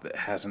lot that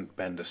hasn't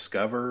been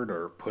discovered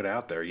or put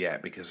out there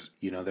yet, because,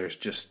 there's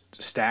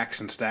just stacks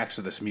and stacks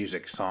of this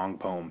music, song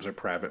poems or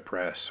Private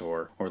Press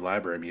or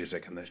library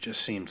music. And it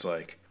just seems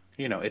like,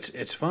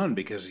 it's fun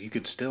because you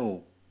could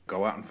still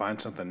go out and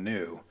find something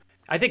new.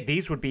 I think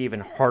these would be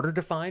even harder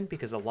to find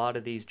because a lot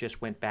of these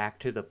just went back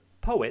to the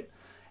poet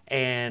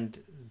and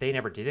they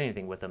never did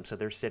anything with them. So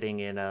they're sitting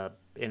in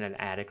an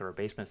attic or a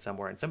basement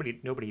somewhere,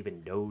 and nobody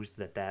even knows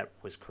that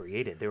was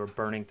created. They were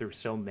burning through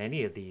so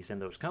many of these in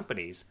those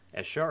companies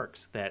as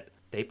sharks that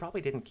they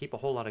probably didn't keep a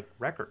whole lot of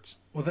records.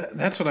 Well,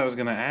 that's what I was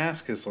going to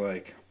ask is,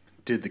 like,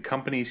 did the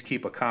companies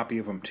keep a copy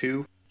of them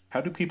too? How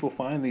do people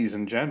find these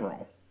in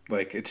general?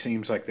 Like, it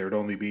seems like there would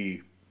only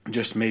be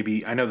just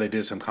maybe, I know they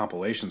did some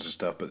compilations and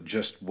stuff, but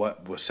just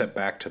what was sent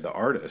back to the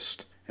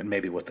artist and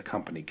maybe what the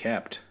company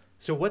kept.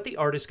 So what the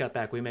artist got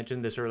back, we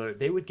mentioned this earlier,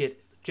 they would get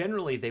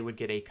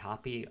a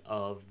copy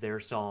of their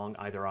song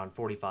either on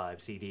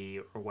 45, CD,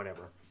 or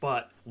whatever.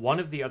 But one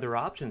of the other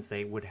options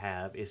they would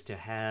have is to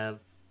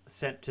have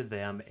sent to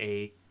them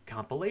a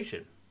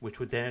compilation, which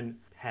would then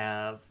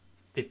have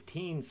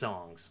 15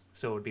 songs.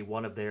 So it would be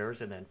one of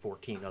theirs and then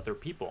 14 other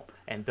people.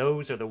 And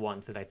those are the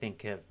ones that I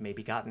think have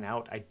maybe gotten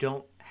out. I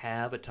don't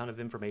have a ton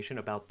of information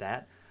about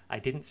that. I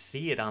didn't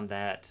see it on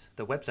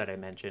the website I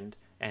mentioned,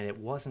 and it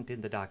wasn't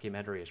in the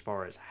documentary as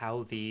far as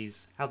how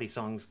these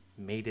songs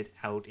made it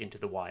out into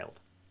the wild.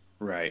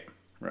 Right.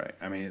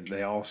 I mean,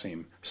 they all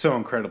seem so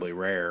incredibly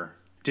rare.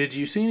 Did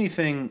you see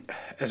anything,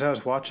 as I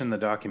was watching the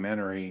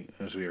documentary,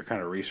 as we were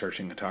kind of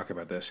researching to talk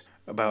about this,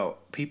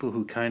 about people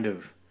who kind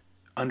of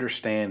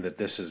understand that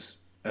this is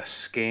a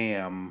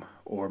scam,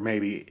 or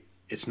maybe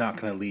it's not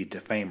going to lead to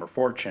fame or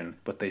fortune,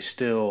 but they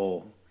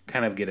still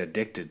kind of get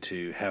addicted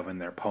to having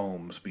their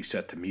poems be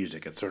set to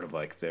music? It's sort of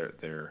like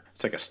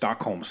it's like a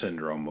Stockholm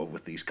syndrome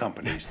with these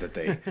companies that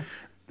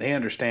they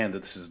understand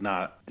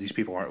that these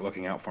people aren't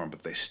looking out for them,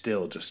 but they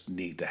still just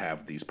need to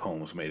have these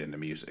poems made into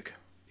music.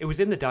 It was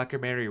in the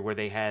documentary where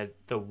they had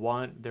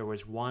there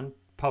was one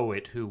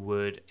poet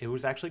it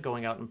was actually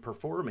going out and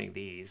performing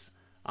these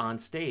on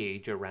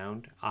stage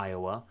around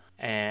Iowa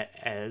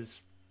as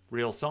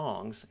real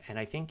songs, and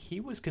I think he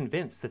was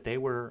convinced that they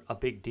were a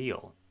big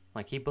deal.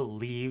 Like, he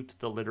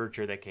believed the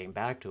literature that came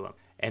back to him.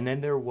 And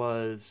then there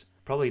was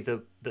probably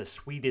the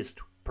sweetest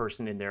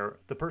person in there,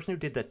 the person who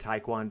did the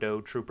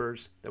Taekwondo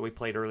Troopers that we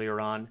played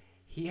earlier on.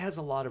 He has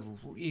a lot of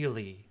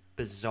really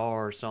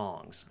bizarre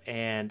songs.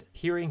 And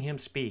hearing him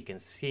speak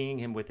and seeing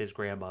him with his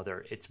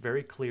grandmother, it's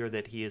very clear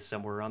that he is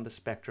somewhere on the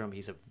spectrum.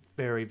 He's a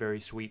very, very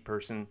sweet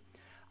person.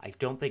 I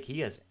don't think he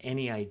has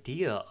any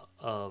idea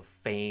of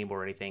fame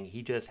or anything.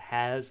 He just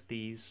has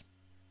these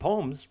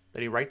poems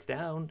that he writes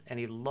down, and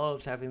he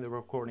loves having the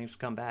recordings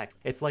come back.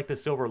 It's like the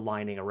silver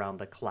lining around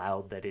the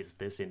cloud that is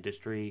this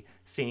industry.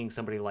 Seeing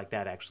somebody like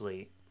that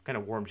actually kind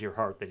of warms your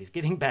heart that he's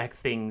getting back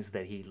things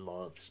that he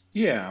loves.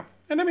 Yeah.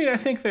 And I mean, I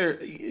think there's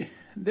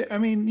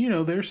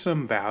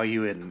some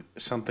value in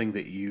something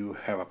that you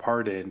have a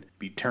part in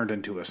be turned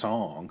into a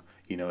song,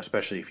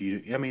 especially if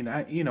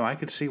I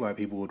could see why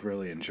people would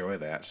really enjoy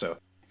that. So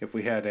if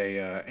we had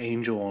a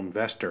angel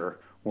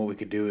investor, what we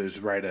could do is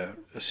write a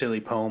silly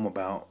poem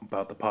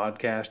about the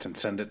podcast and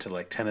send it to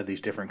like 10 of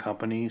these different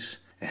companies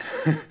and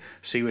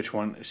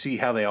see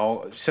how they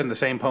all send the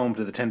same poem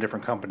to the 10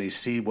 different companies,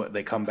 see what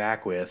they come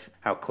back with,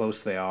 how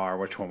close they are,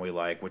 which one we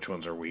like, which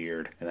ones are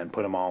weird, and then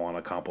put them all on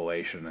a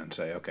compilation and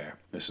say, okay,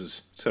 this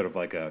is sort of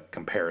like a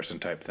comparison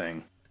type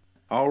thing.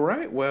 All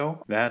right,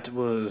 well, that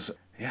was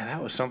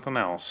something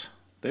else.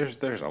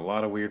 There's a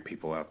lot of weird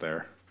people out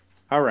there.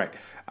 All right,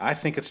 I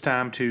think it's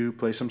time to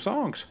play some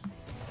songs.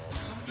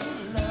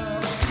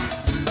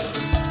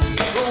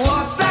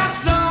 What's that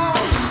song?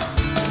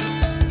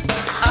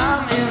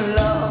 I'm in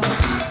love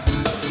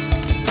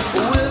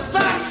with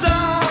that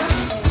song.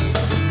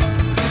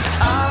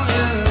 I'm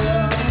in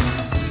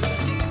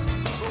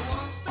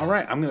love. All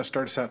right, I'm going to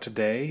start us out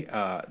today.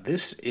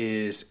 This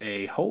is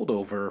a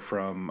holdover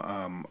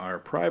from our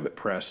Private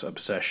Press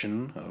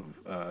obsession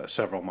of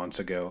several months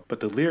ago. But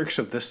the lyrics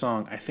of this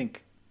song, I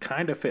think,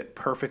 kind of fit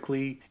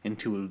perfectly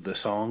into the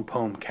song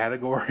poem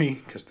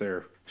category because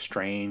they're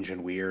strange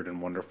and weird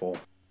and wonderful.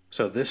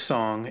 So this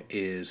song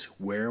is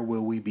Where Will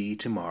We Be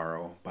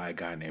Tomorrow by a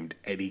guy named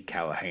Eddie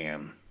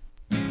Callahan.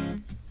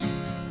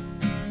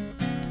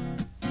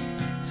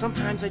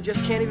 Sometimes I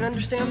just can't even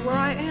understand where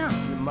I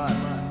am. You must.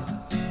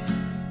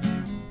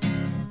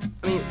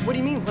 I mean, what do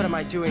you mean, what am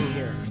I doing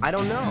here? I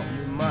don't know.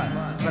 You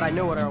must. But I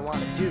know what I want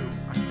to do,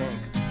 I think.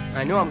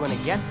 I know I'm going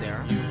to get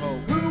there. You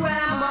hope. Who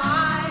am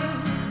I?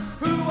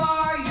 Who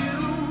are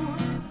you?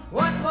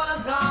 What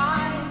was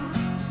I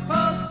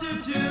supposed to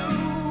do?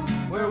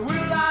 Where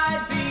will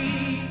I be?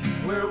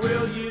 Where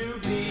will you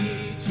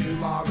be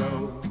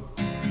tomorrow?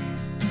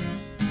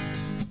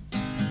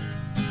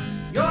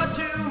 You're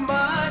too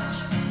much,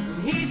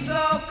 and he's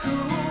so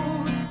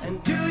cool.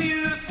 And do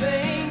you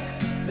think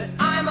that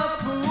I'm a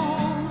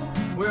fool?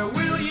 Where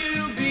will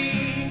you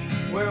be?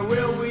 Where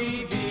will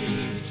we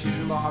be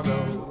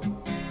tomorrow?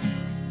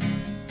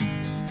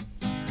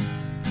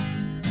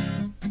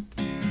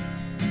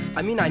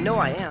 I mean, I know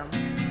I am.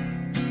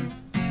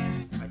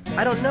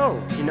 I don't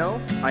know, you know?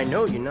 I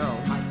know you know.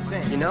 I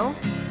think. You know?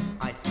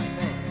 I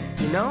think.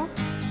 You know?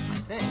 I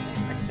think.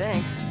 I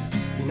think.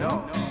 You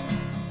know?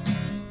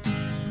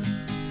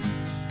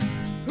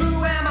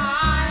 Who am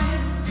I?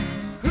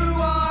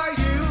 Who are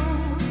you?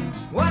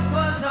 What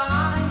was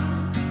I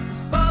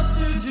supposed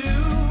to do?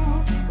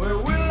 Where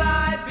will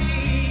I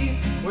be?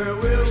 Where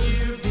will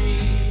you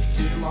be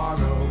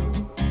tomorrow?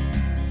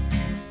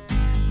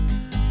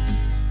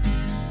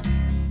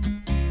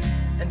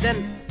 And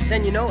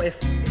then you know, if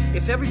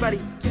everybody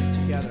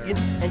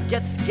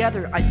gets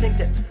together, I think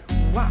that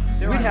wow,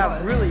 we'd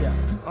have really a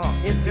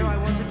there I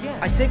was again.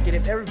 I think that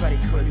if everybody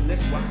could,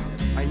 Listen.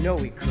 I know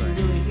we could.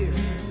 Really here.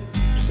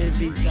 It'd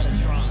be Gotta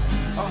try.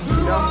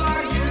 Who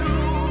are you?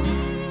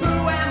 Who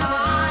am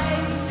I?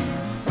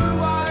 Who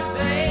are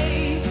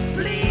they?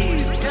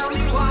 Please tell me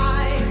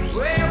why.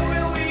 Where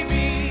will we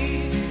be?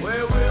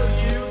 Where will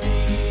you be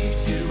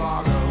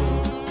tomorrow?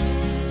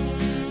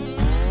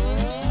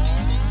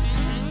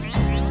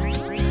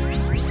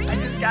 I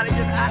just gotta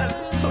get out of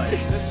this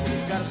place. Listen, you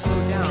gotta slow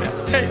down.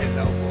 Take it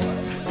no more.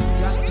 You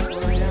gotta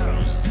slow down.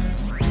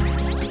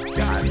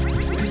 God,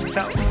 please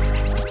help me.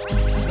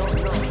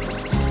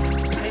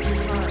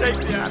 Take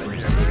me out of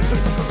here.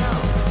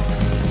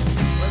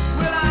 What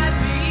will I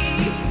be?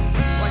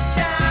 What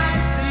can I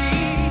see?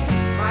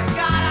 My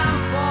God, I'm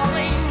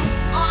falling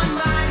on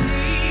my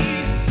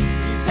knees.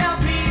 Please help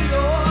me,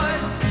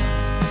 Lord.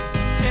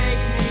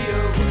 Take me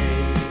away.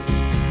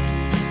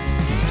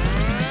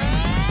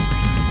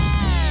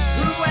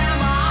 Who am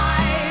I?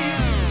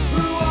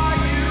 Who are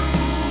you?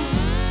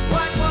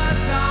 What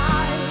was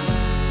I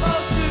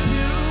supposed to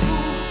do?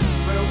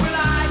 Where will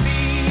I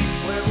be?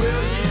 Where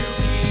will you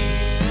be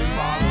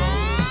tomorrow?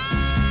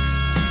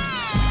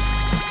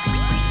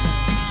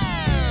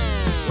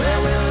 Where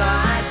will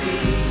I be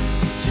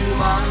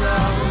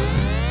tomorrow?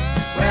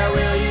 Where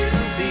will you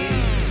be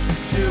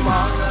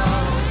tomorrow?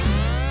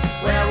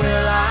 Where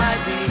will I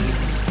be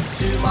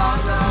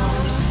tomorrow?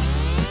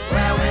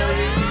 Where will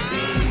you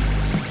be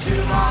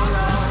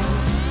tomorrow?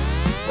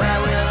 Where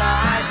will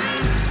I be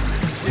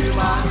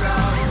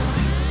tomorrow?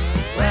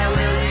 Where will you be tomorrow? Where will I be tomorrow? Where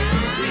will you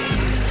be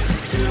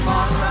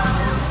tomorrow?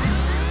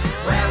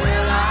 Where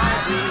will I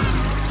be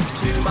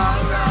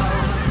tomorrow?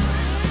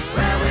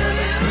 Where will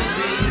you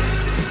be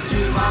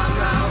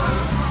tomorrow?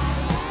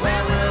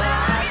 Where will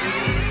I be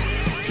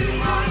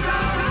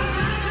tomorrow?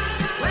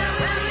 Where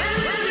will you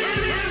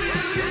be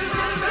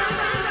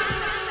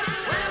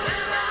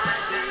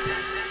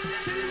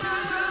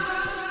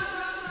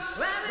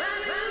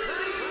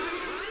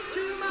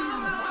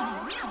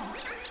tomorrow?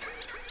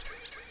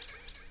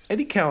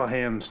 Eddie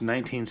Callahan's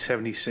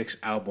 1976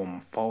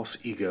 album False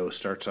Ego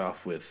starts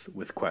off with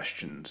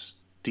questions,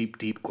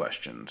 deep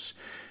questions.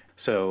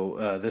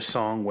 So this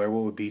song, Where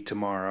Will We Be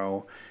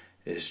Tomorrow,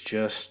 is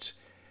just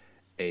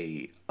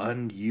a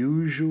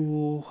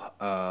unusual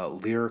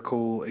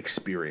lyrical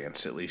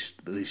experience, at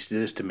least it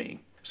is to me.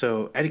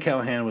 So Eddie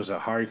Callahan was a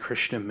Hare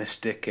Krishna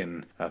mystic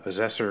and a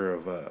possessor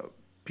of a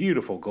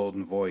beautiful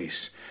golden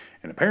voice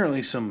and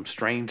apparently some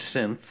strange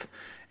synth.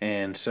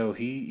 And so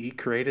he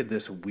created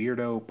this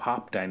weirdo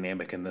pop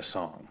dynamic in the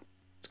song.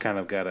 It's kind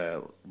of got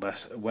a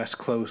less West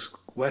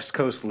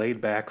Coast laid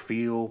back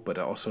feel, but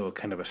also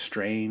kind of a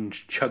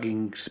strange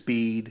chugging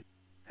speed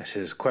as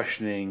his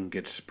questioning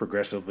gets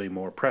progressively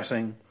more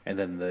pressing. And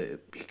then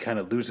he kind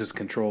of loses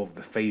control of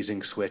the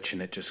phasing switch,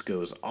 and it just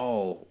goes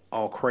all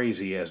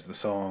crazy as the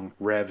song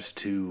revs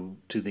to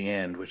the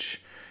end,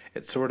 which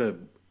it sort of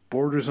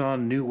borders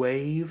on new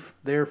wave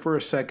there for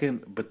a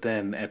second, but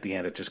then at the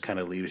end it just kind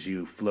of leaves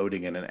you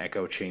floating in an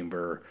echo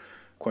chamber,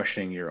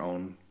 questioning your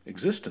own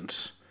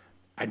existence.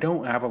 I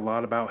don't have a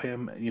lot about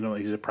him. You know,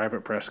 he's a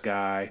Private Press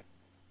guy.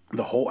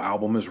 The whole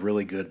album is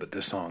really good, but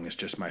this song is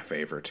just my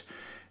favorite.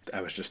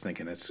 I was just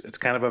thinking it's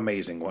kind of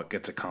amazing what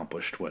gets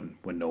accomplished when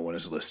no one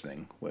is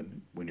listening,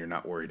 when you're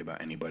not worried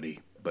about anybody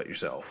but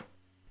yourself.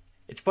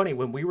 It's funny,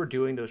 when we were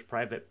doing those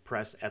Private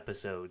Press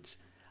episodes,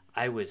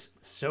 I was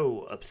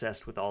so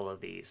obsessed with all of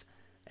these,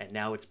 and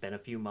now it's been a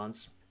few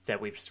months that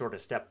we've sort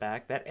of stepped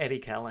back. That Eddie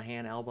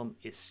Callahan album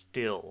is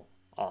still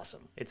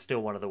awesome. It's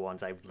still one of the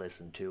ones I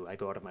listen to. I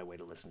go out of my way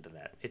to listen to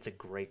that. It's a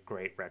great,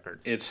 great record.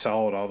 It's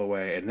solid all the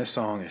way, and this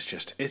song is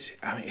just, it's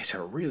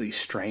a really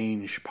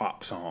strange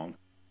pop song,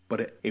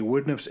 but it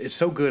wouldn't have, it's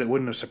so good it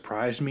wouldn't have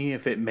surprised me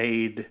if it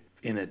made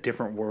in a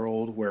different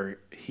world where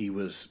he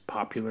was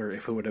popular,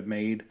 if it would have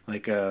made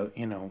like a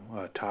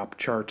top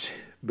charts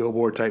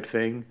Billboard type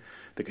thing.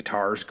 The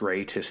guitar's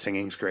great, his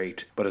singing's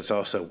great, but it's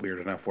also weird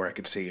enough where I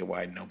could see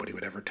why nobody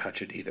would ever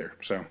touch it either.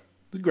 So,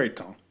 a great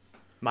song.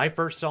 My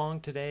first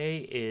song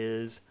today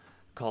is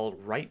called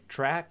Right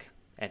Track,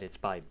 and it's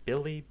by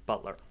Billy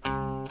Butler.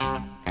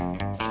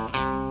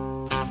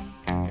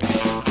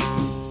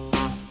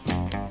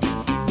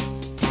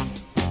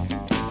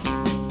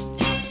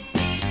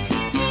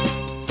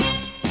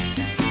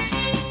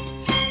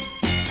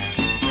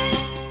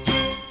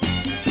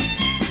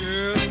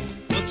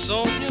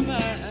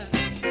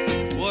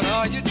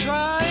 Are you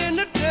trying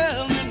to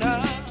tell me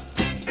now?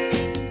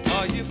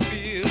 Are you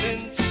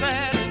feeling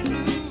sad and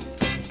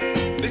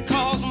blue?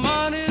 Because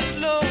money's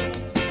low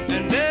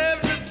and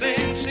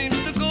everything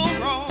seems to go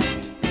wrong.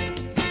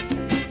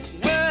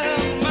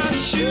 Well, my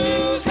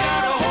shoes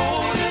got a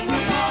hole in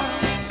the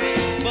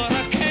bottom, but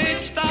I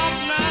can't stop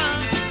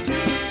now.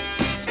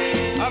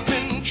 I've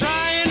been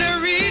trying to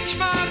reach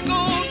my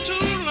goal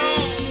too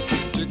long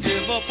to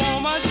give up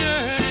on my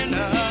journey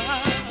now.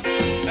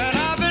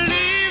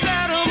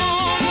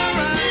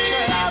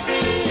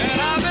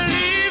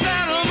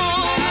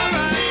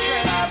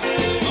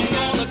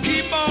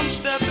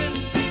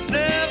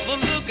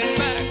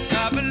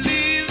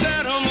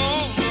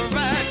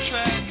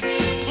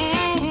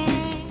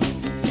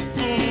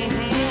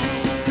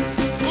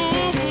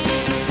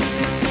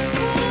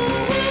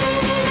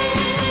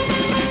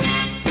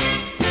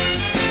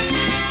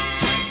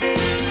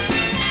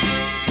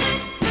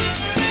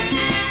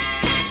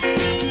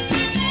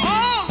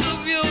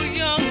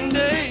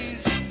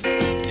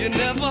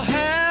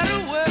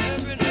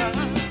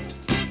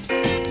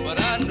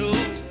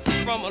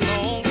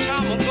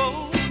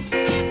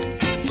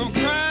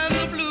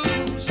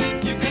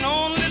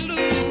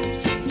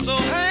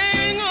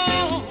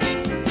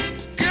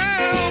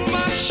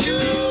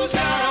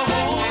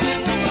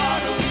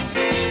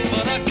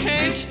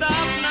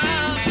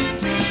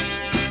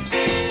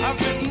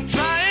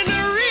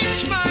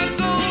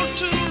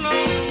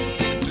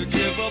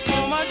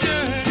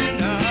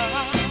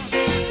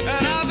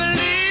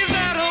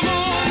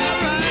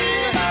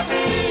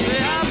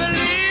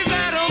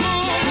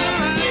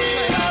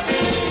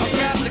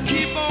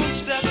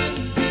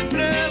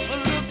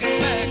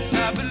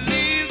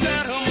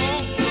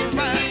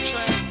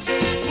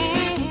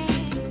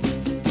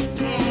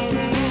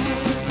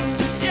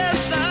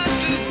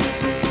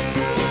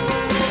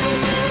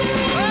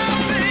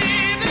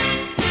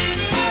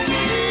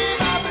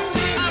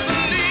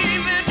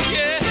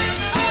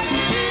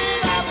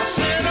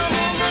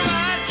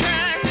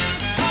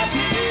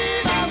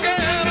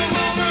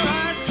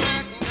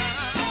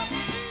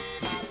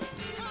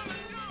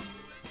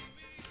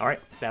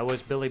 That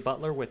was Billy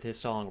Butler with his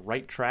song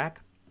Right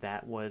Track.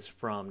 That was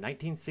from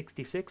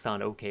 1966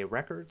 on OK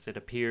Records. It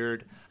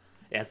appeared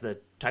as the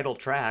title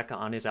track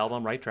on his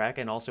album Right Track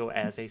and also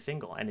as a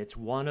single. And it's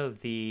one of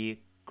the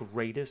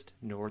greatest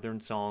Northern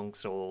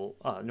Soul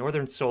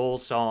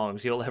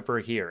songs you'll ever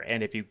hear.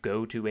 And if you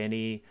go to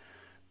any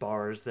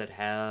bars that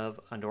have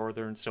a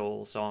Northern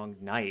Soul song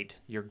night,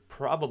 you're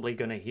probably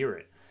going to hear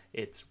it.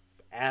 It's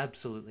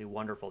absolutely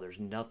wonderful. There's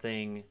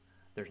nothing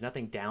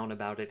down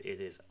about it. It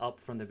is up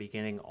from the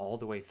beginning all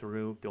the way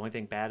through. The only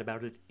thing bad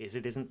about it is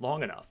it isn't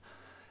long enough.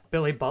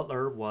 Billy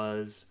Butler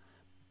was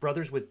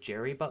brothers with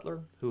Jerry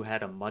Butler, who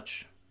had a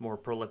much more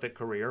prolific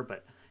career,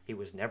 but he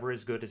was never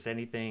as good as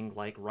anything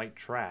like Right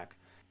Track.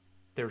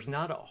 There's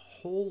not a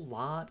whole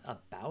lot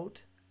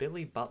about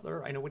Billy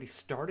Butler. I know when he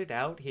started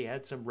out, he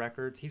had some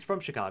records. He's from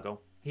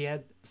Chicago. He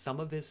had some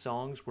of his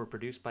songs were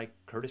produced by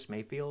Curtis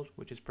Mayfield,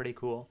 which is pretty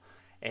cool.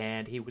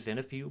 And he was in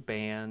a few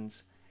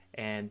bands.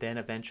 And then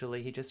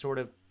eventually he just sort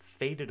of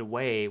faded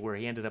away, where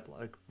he ended up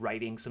like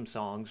writing some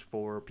songs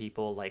for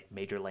people like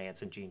Major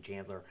Lance and Gene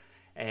Chandler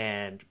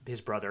and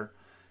his brother.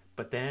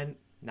 But then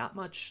not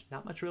much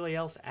really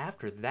else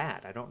after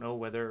that. I don't know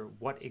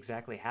what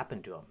exactly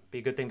happened to him. Be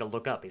a good thing to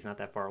look up. He's not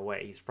that far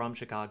away. He's from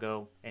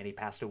Chicago, and he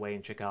passed away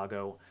in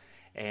Chicago,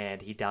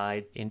 and he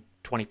died in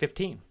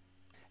 2015.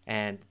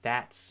 And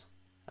that's,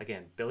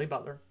 again, Billy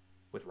Butler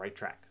with Right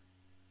Track.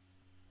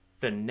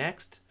 The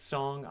next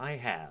song I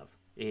have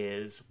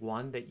is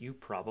one that you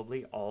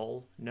probably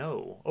all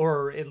know,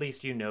 or at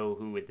least you know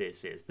who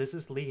this is. This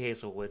is Lee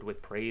Hazelwood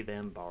with Pray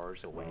Them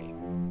Bars Away.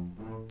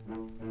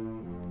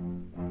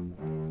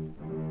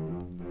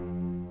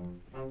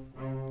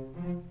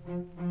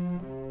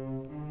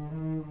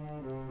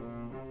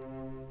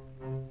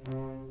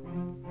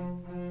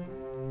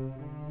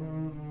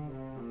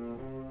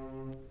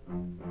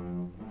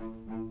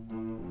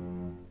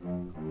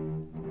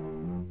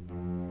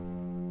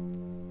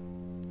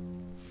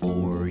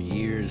 4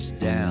 years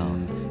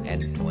down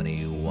and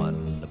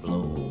 21 to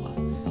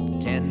blow.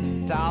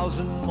 10,000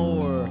 100,000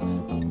 more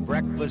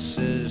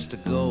breakfasts to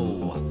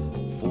go.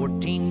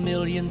 14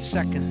 million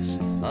seconds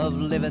of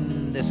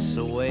living this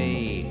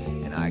away.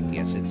 And I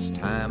guess it's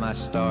time I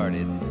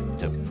started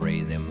to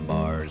pray them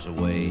bars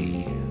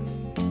away.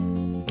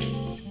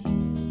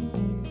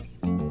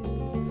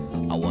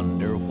 I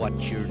wonder what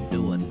you're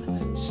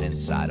doing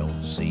since I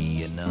don't see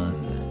you none.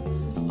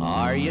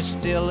 Are you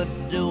still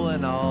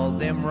a-doing all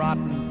them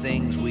rotten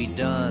things we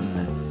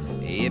done?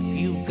 If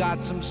you've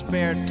got some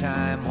spare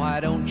time, why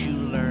don't you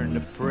learn to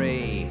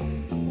pray?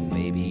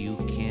 Maybe you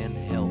can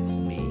help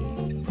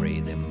me pray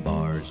them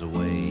bars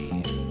away.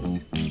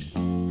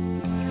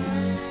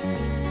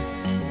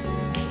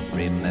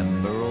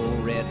 Remember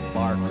old Red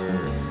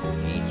Barker,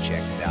 he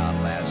checked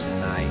out last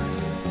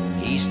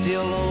night. He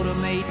still owed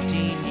him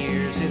 18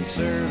 years, it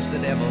serves the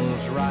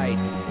devil's right.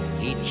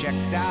 He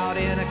checked out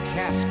in a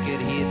casket,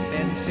 he'd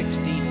been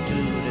 62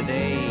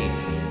 today.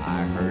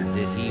 I heard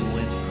that he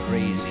went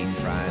crazy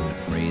trying to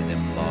pray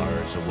them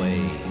bars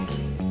away.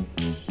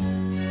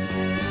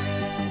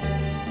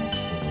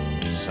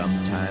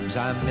 Sometimes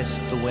I miss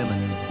the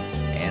women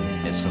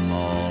and miss them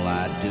all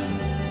I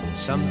do.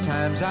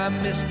 Sometimes I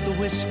miss the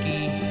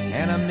whiskey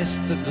and I miss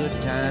the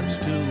good times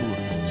too.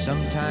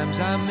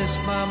 Sometimes I miss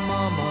my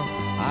mama,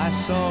 I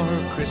saw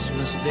her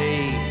Christmas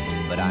Day.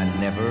 But I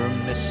never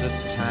miss a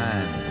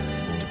time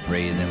to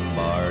pray them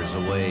bars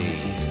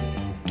away.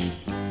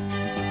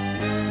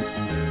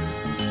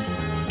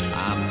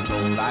 I'm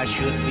told I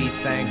should be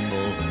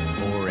thankful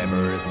for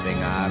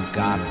everything I've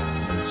got.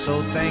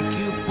 So thank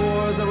you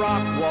for the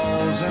rock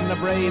walls and the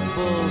brave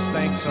bulls,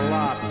 thanks a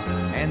lot.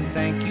 And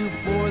thank you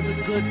for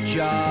the good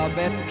job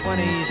at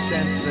 20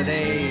 cents a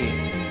day.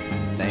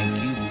 Thank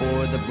you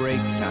for the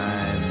break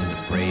time to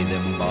pray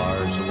them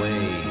bars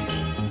away.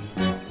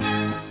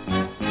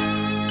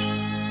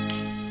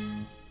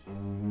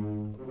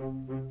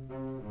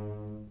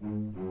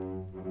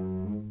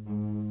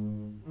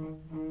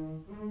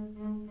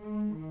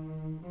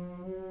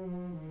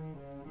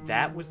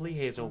 That was Lee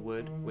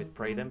Hazelwood with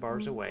Pray Them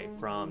Bars Away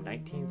from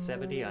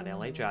 1970 on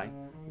LHI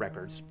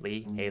Records,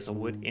 Lee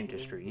Hazelwood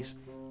Industries.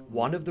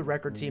 One of the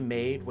records he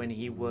made when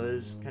he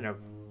was kind of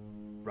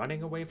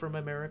running away from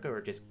America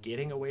or just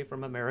getting away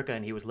from America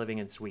and he was living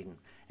in Sweden.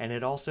 And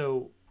it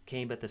also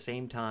came at the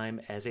same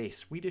time as a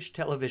Swedish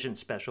television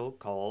special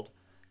called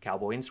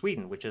Cowboy in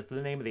Sweden, which is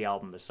the name of the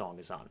album the song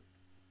is on.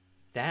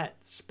 That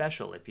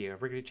special, if you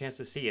ever get a chance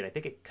to see it, I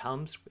think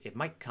it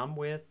might come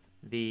with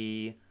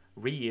the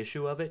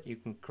reissue of it. You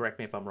can correct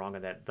me if I'm wrong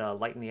on that. The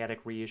Light in the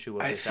Attic reissue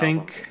of this album.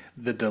 I think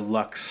the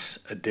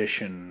deluxe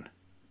edition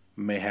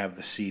may have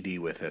the CD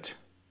with it.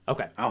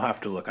 Okay. I'll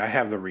have to look. I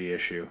have the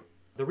reissue.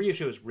 The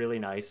reissue is really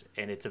nice,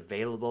 and it's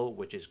available,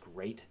 which is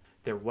great.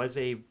 There was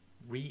a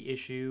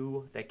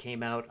reissue that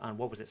came out on,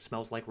 what was it,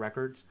 Smells Like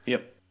Records?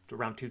 Yep.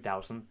 Around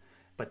 2000,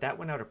 but that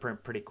went out of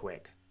print pretty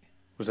quick.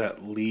 Was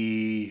it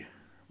Lee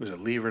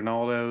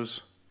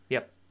Ronaldo's?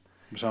 Yep.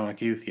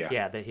 Sonic Youth, yeah.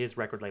 Yeah, his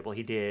record label.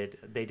 They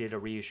did a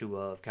reissue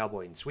of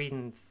Cowboy in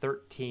Sweden,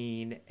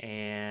 13,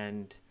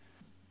 and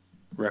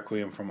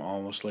Requiem from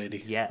Almost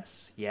Lady.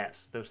 Yes.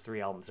 Those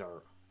three albums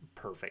are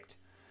perfect.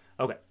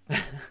 Okay.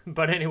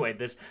 But anyway,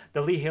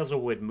 the Lee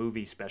Hazelwood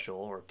movie special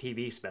or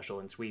TV special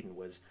in Sweden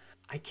was,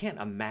 I can't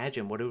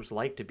imagine what it was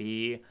like to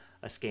be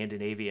a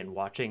Scandinavian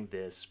watching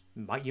this.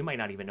 You might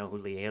not even know who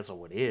Lee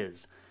Hazelwood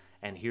is.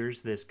 And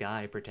here's this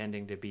guy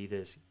pretending to be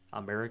this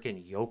American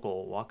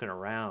yokel walking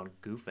around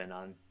goofing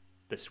on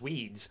the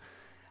Swedes.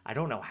 I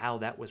don't know how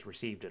that was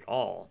received at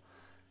all.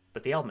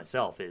 But the album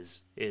itself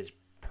is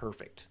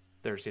perfect.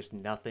 There's just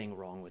nothing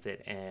wrong with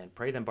it. And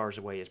Pray Them Bars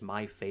Away is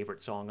my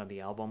favorite song on the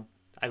album.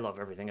 I love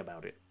everything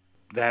about it.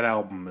 That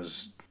album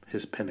is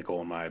his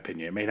pinnacle, in my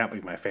opinion. It may not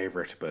be my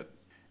favorite, but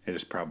it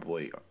is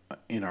probably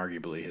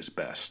inarguably his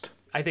best.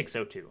 I think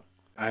so, too.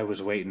 I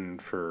was waiting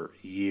for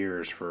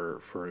years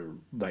for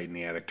Light in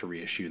the Attic to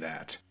reissue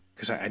that.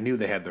 Because I knew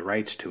they had the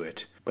rights to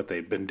it, but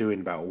they'd been doing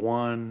about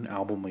one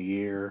album a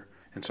year,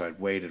 and so I'd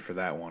waited for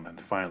that one,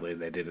 and finally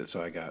they did it,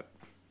 so I got,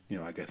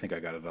 I think I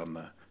got it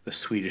on the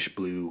Swedish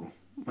blue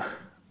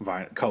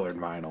colored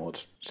vinyl.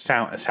 It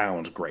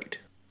sounds great.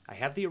 I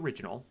have the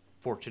original,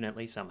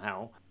 fortunately,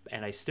 somehow,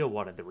 and I still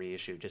wanted the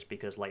reissue just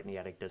because Light in the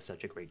Attic does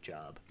such a great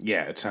job.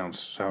 Yeah, it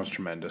sounds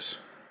tremendous.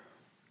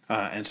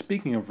 And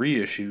speaking of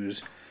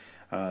reissues,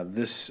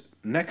 this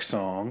next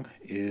song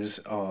is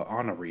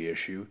on a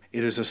reissue.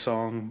 It is a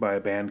song by a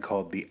band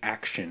called The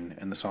Action,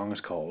 and the song is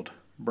called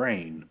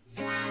Brain.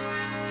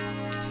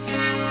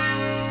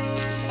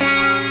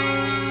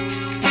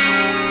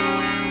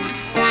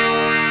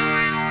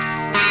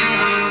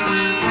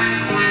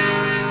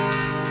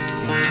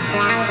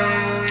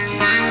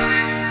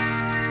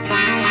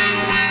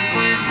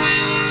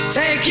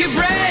 Take your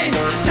brain,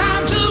 it's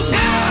time to go.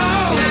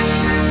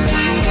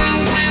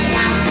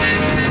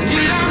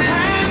 You don't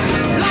have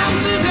long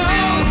to go.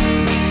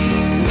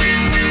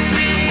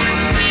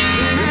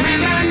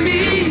 Remember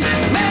me,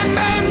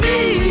 remember me.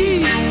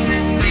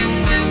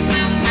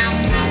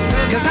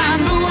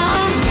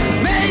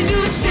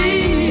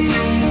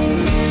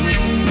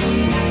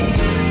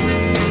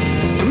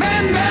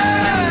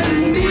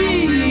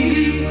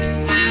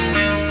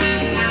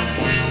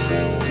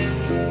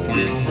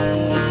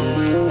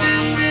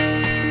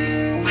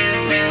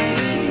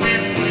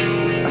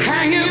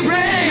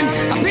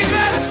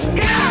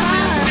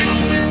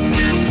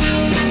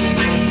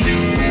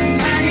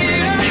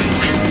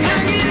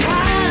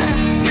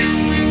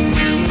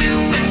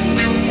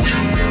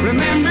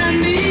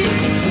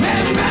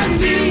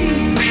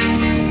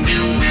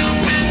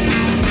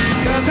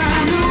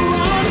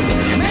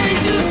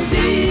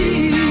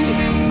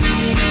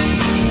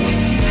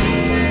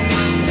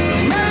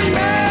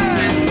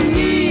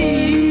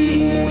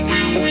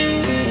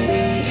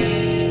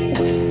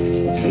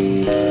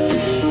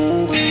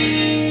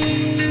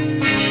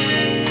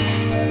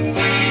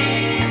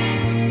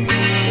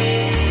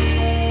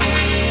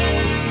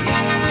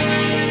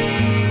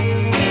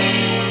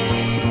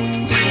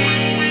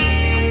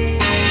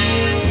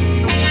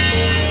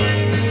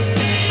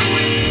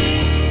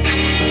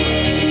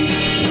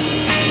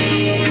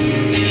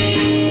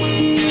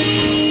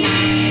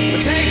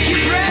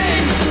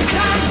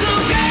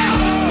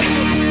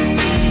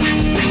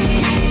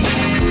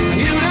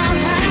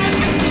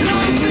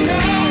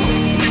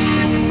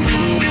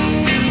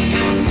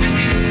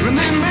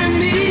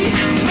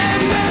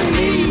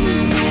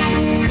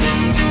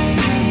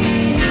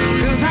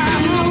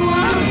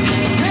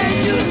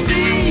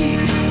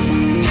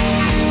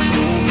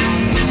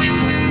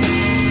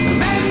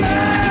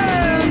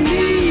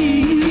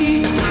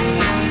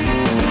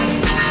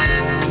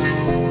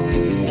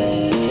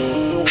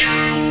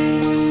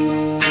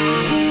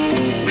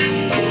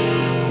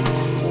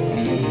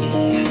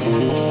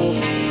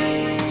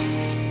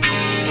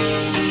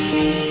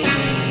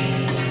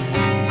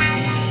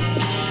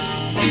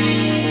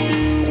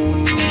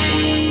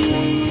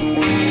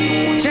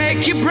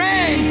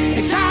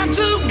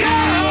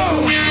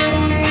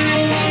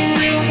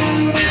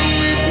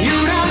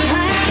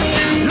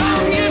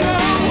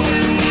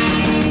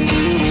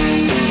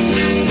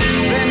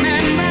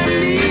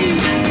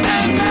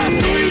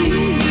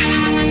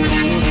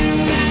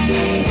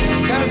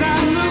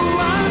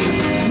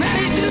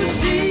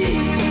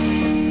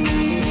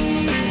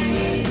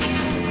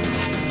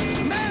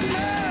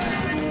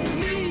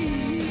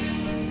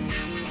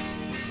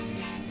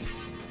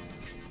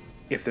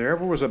 if there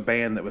ever was a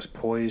band that was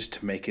poised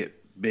to make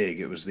it big,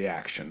 it was The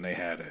Action. They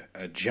had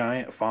a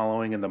giant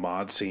following in the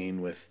mod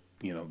scene with,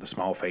 you know, the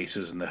Small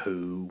Faces and the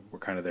Who were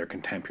kind of their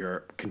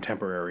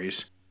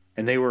contemporaries.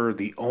 And they were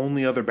the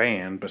only other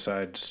band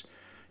besides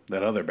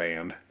that other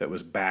band that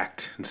was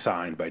backed and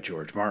signed by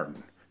George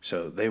Martin.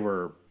 So they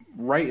were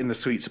right in the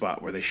sweet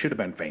spot where they should have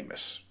been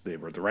famous. They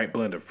were the right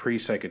blend of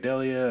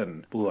pre-psychedelia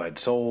and blue-eyed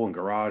soul and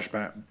garage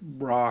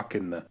rock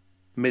in the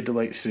mid to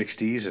late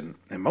 60s, and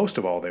most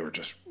of all, they were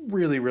just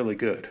really, really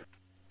good.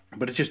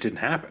 But it just didn't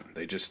happen.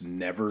 They just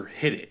never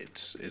hit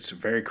it. It's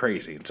very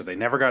crazy, and so they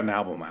never got an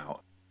album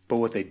out. But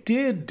what they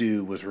did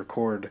do was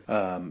record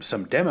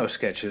some demo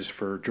sketches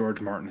for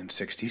George Martin in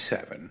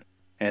 67.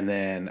 And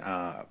then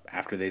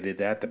after they did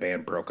that, the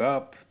band broke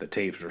up. The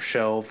tapes were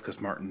shelved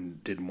because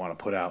Martin didn't want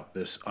to put out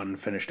this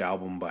unfinished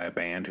album by a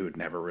band who had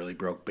never really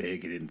broke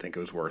big. He didn't think it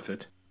was worth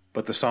it.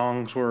 But the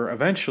songs were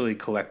eventually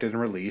collected and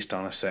released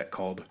on a set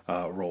called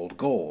Rolled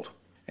Gold.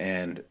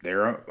 And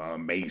they're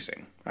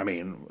amazing. I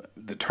mean,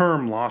 the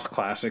term Lost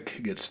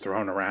Classic gets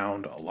thrown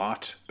around a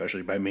lot,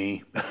 especially by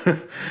me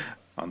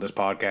on this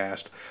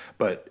podcast.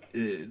 But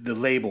the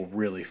label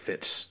really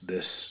fits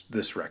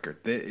this record.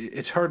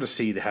 It's hard to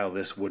see how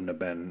this wouldn't have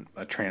been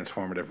a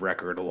transformative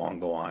record along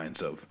the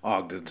lines of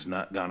Ogden's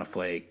Not Gonna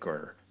Flake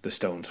or the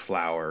Stones'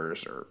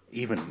 Flowers or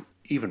even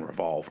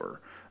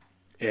Revolver.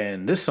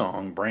 And this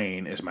song,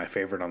 Brain, is my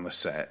favorite on the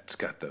set. It's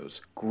got those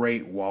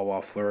great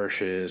wah-wah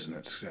flourishes, and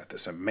it's got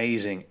this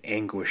amazing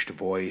anguished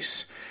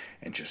voice,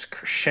 and just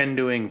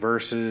crescendoing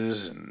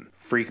verses, and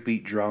freak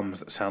beat drums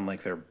that sound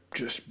like they're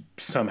just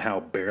somehow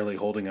barely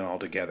holding it all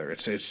together.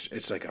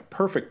 It's like a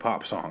perfect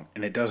pop song,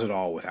 and it does it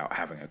all without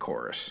having a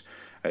chorus.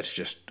 It's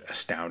just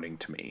astounding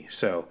to me.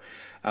 So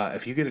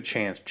if you get a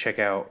chance, check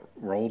out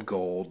Rolled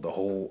Gold. The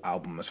whole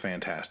album is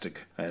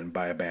fantastic, and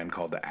by a band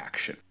called The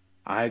Action.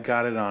 I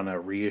got it on a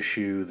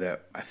reissue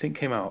that I think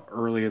came out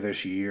earlier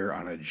this year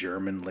on a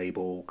German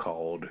label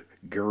called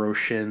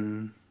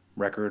Geroshin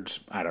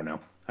Records. I don't know.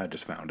 I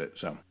just found it.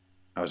 So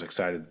I was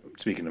excited.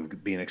 Speaking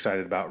of being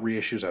excited about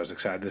reissues, I was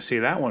excited to see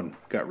that one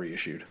got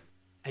reissued.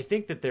 I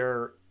think that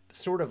they're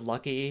sort of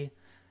lucky,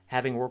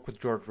 having worked with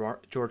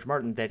George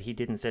Martin, that he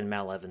didn't send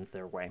Mal Evans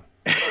their way.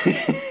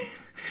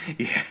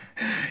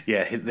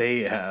 Yeah.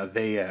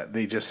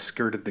 They just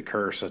skirted the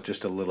curse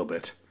just a little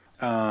bit.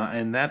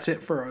 And that's it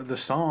for the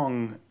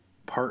song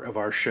part of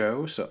our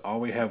show. So all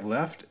we have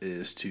left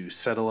is to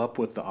settle up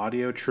with the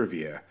audio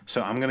trivia.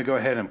 So I'm going to go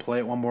ahead and play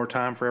it one more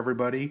time for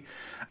everybody.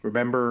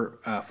 Remember,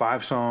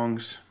 5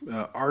 songs,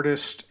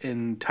 artist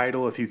and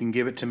title if you can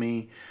give it to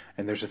me.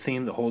 And there's a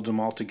theme that holds them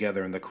all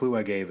together. And the clue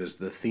I gave is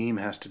the theme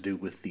has to do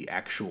with the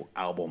actual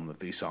album that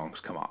these songs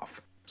come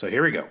off. So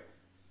here we go.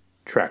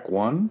 Track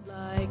 1.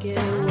 Like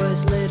it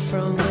was lit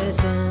from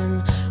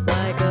within,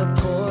 like a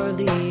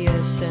poorly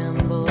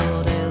assembled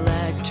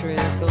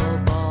electrical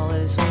ball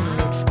is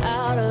renewed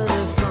out of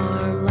the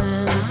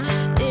farmlands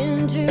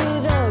into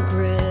the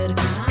grid.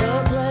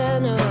 The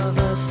plan of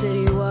a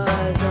city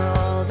was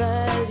all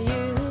that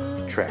you.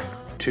 Track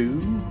 2.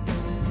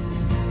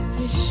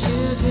 You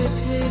should be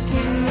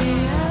picking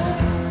me up.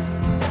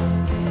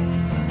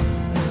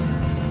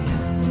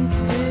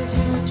 Instead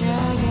you're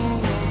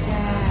dragging me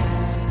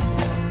down.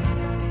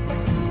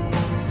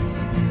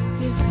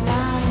 You're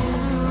flying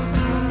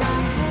over my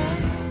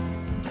head.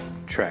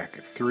 Track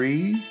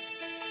 3.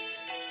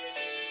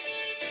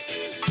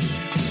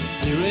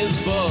 Here is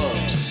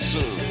books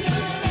of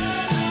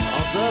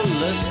the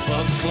List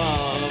Book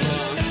Club,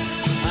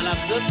 and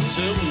after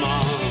 2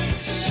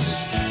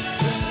 months,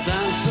 it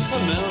stands a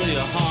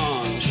familiar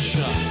haunch,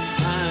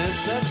 and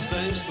it's that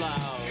same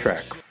slouch.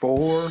 Track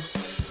 4.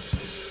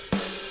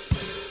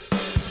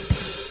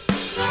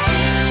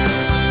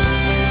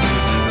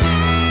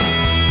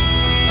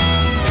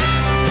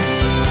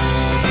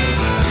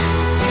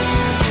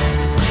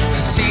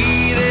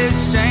 See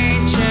this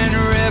ancient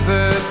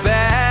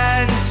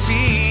riverbed,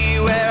 see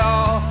where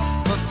all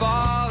my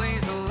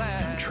follies are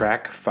left.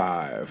 Track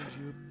 5.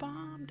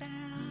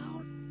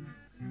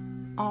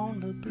 On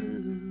the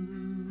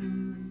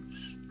blues,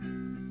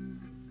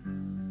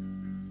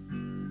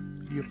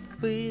 you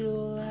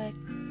feel like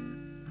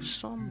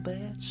some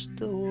bad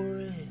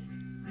story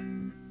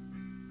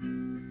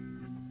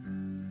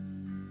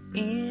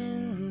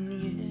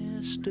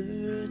in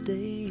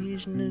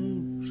yesterday's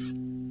news.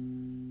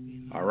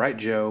 All right,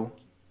 Joe.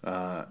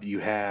 You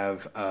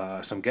have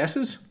some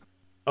guesses?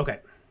 Okay,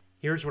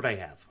 here's what I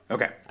have.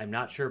 Okay. I'm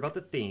not sure about the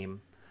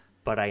theme,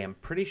 but I am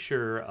pretty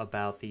sure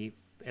about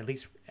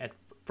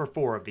for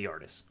 4 of the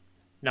artists.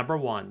 Number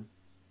 1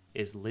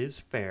 is Liz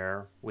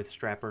Phair with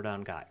Strapper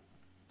Down Guy.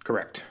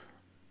 Correct.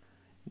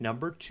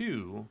 Number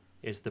 2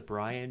 is the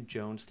Brian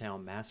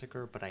Jonestown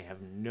Massacre, but I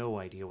have no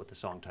idea what the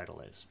song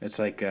title is. It's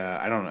like,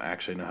 I don't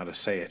actually know how to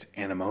say it.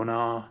 Anemone,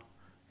 I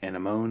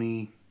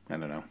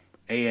don't know.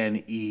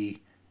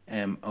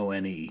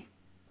 Anemone.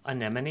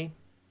 Anemone?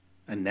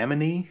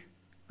 Anemone?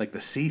 Like the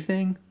sea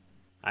thing?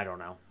 I don't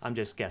know. I'm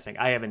just guessing.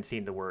 I haven't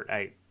seen the word.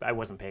 I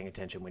wasn't paying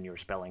attention when you were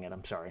spelling it.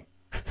 I'm sorry.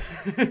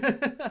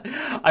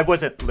 I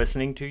wasn't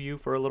listening to you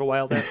for a little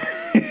while there.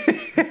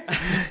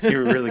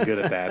 You're really good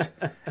at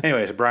that.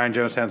 Anyways, Brian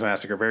Jonestown's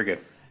Massacre. Very good.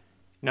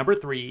 Number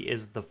 3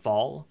 is The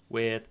Fall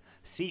with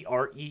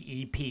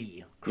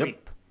CREEP.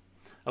 Creep.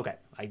 Okay,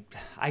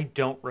 I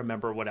don't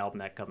remember what album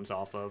that comes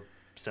off of,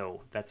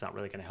 so that's not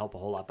really going to help a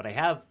whole lot. But I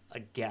have a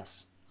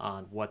guess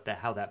on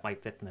how that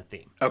might fit in the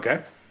theme.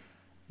 Okay.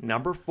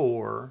 Number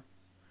 4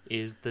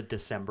 is The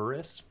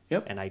Decemberists.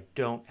 Yep. And I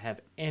don't have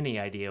any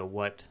idea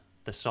what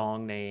the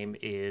song name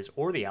is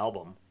or the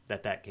album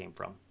that came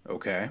from.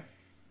 Okay.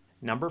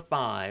 Number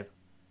 5,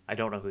 I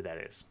don't know who that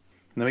is.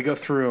 Let me go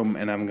through them,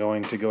 and I'm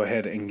going to go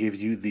ahead and give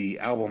you the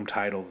album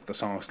title that the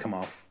songs come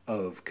off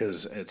of,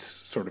 because it's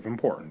sort of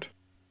important.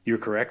 You're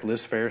correct.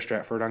 Liz Phair,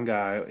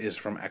 Stratford-on-Guy is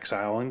from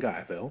Exile in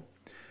Guyville.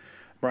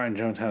 Brian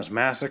Jonestown's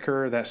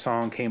Massacre, that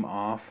song came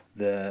off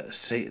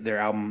their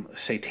album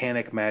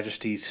Satanic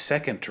Majesty's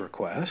Second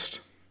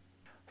Request.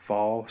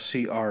 Fall,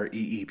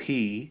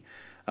 CREEP,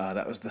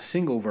 that was the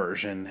single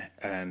version,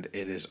 and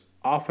it is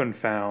often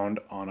found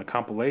on a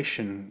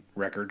compilation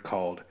record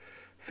called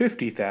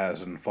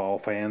 50,000 Fall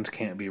Fans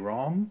Can't Be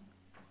Wrong.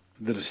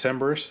 The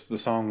Decemberists, the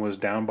song was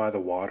Down by the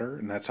Water,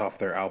 and that's off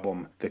their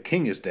album The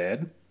King is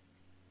Dead.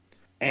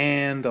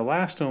 And the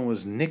last one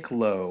was Nick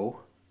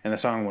Lowe, and the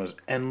song was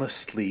Endless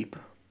Sleep,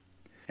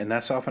 and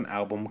that's off an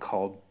album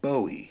called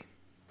Bowie.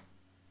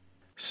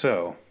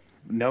 So,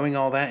 knowing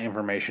all that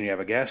information, you have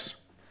a guess?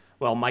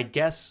 Well, my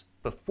guess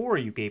before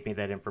you gave me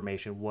that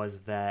information was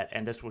that,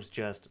 and this was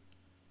just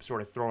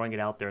sort of throwing it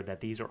out there,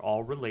 that these are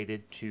all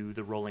related to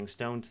the Rolling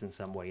Stones in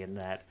some way, and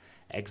that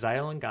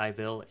Exile in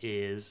Guyville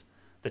is,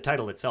 the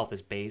title itself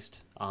is based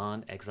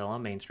on Exile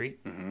on Main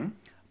Street. Mm-hmm.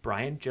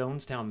 Brian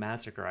Jonestown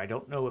Massacre, I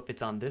don't know if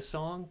it's on this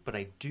song, but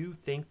I do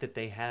think that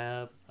they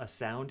have a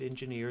sound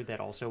engineer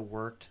that also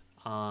worked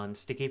on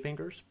Sticky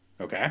Fingers.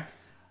 Okay.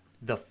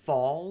 The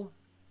Fall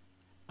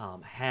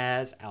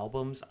has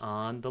albums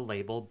on the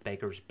label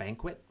Beggar's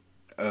Banquet.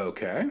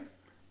 Okay.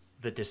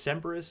 The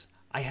Decemberists,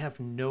 I have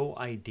no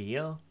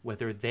idea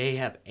whether they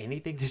have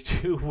anything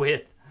to do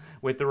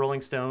with the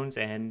Rolling Stones,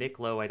 and Nick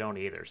Lowe, I don't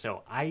either.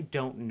 So I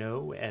don't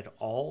know at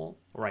all,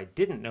 or I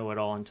didn't know at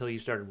all until you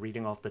started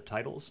reading off the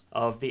titles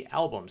of the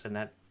albums, and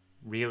that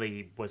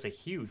really was a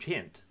huge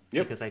hint.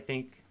 Yep. Because I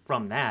think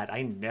from that,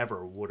 I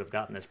never would have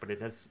gotten this, but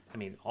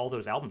all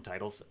those album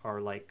titles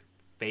are like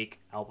fake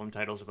album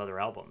titles of other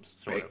albums,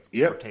 sort of.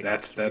 Yep,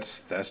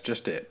 that's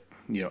just it.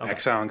 You know, Okay.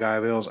 Exile in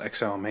Guyville's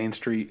Exile on Main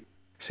Street,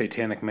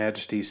 Satanic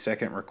Majesty's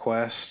Second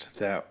Request,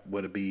 that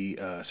would be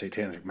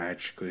Satanic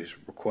Majesty's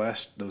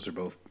Request. Those are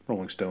both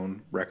Rolling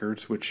Stone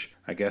records, which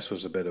I guess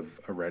was a bit of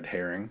a red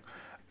herring.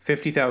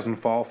 50,000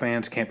 Fall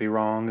Fans Can't Be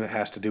Wrong, that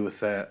has to do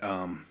with that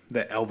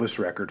Elvis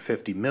record,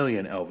 50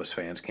 million Elvis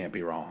Fans Can't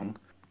Be Wrong.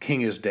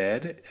 King is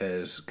Dead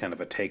as kind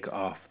of a take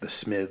off the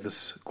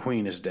Smiths'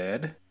 Queen is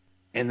Dead.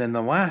 And then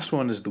the last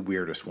one is the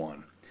weirdest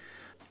one.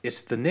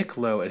 It's the Nick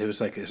Lowe, it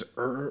was like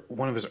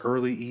one of his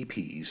early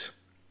EPs,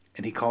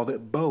 and he called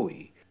it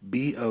Bowie,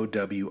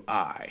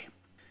 B-O-W-I.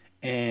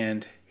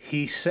 And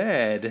he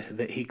said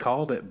that he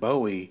called it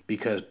Bowie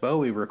because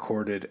Bowie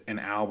recorded an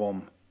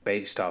album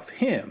based off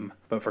him,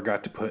 but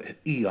forgot to put an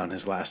E on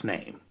his last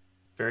name.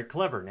 Very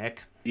clever,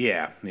 Nick.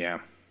 Yeah.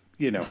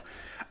 You know,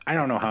 I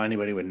don't know how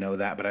anybody would know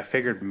that, but I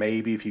figured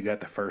maybe if you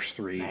got the first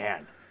three,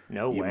 Man,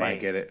 no you way.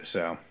 might get it.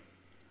 So,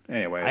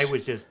 anyways. I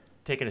was just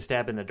taking a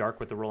stab in the dark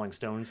with the Rolling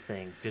Stones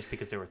thing, just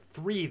because there were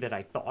 3 that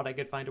I thought I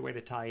could find a way to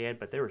tie in,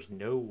 but there was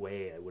no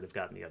way I would have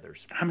gotten the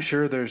others. I'm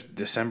sure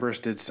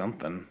Decemberists did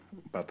something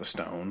about the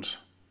Stones.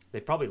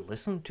 They probably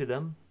listened to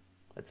them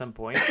at some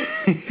point.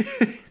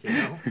 You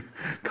know?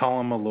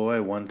 Colin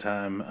Malloy one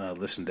time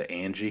listened to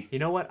Angie. You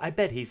know what? I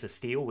bet he's a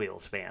Steel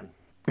Wheels fan.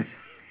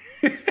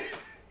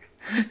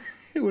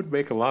 It would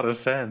make a lot of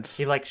sense.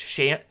 He likes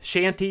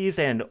shanties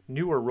and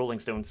newer Rolling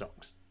Stone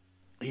songs.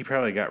 He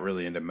probably got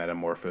really into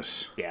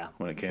Metamorphosis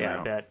when it came out.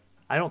 I bet.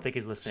 I don't think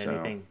he's listening to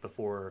anything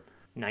before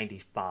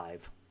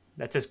 95.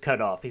 That's his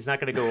cutoff. He's not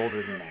going to go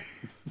older than that.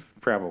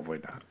 Probably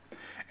not.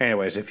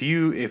 Anyways, if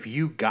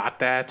you got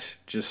that,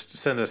 just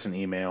send us an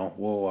email.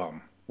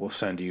 We'll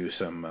send you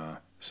some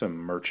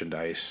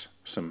merchandise,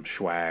 some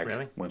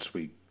swag once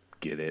we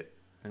get it.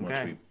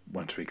 Okay.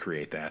 Once we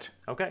create that.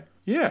 Okay.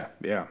 Yeah.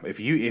 If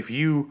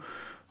you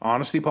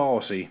honesty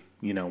policy,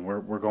 you know,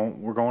 we're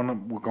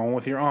going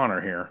with your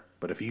honor here.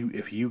 But if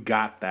you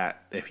got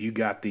that, if you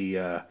got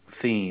the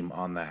theme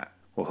on that,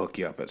 we'll hook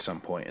you up at some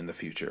point in the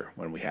future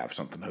when we have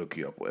something to hook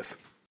you up with.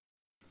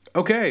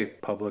 Okay,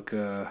 public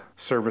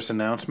service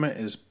announcement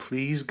is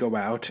please go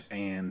out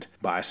and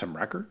buy some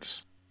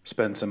records.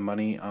 Spend some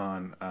money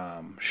on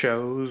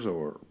shows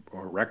or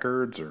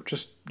records, or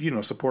just, you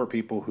know, support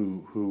people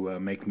who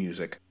make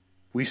music.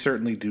 We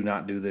certainly do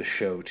not do this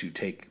show to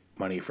take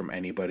money from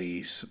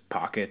anybody's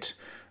pocket,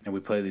 and we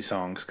play these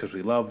songs because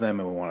we love them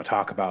and we want to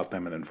talk about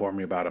them and inform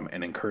you about them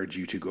and encourage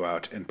you to go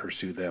out and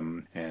pursue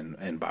them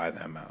and buy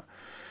them.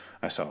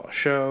 I saw a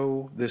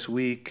show this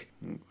week.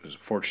 I was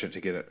fortunate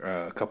to get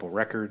a couple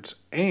records,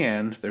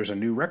 and there's a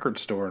new record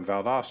store in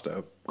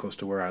Valdosta, close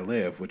to where I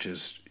live, which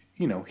is,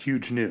 you know,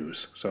 huge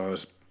news. So I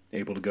was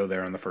able to go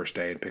there on the first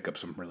day and pick up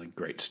some really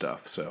great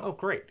stuff. So Oh,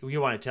 great.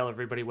 You want to tell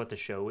everybody what the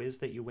show is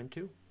that you went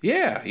to?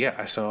 yeah,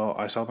 I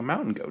saw the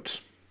Mountain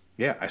Goats.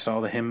 Yeah, I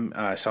saw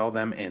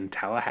them in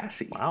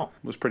Tallahassee. Wow.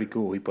 It was pretty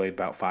cool. He played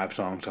about 5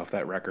 songs off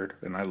that record,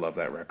 and I love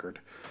that record.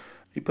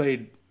 He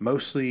played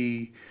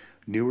mostly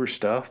newer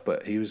stuff,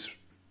 but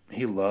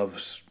he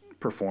loves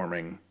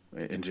performing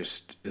and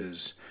just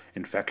is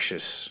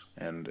infectious.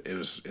 And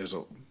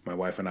my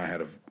wife and I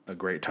had a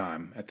great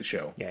time at the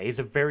show. Yeah, he's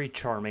a very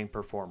charming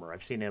performer.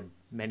 I've seen him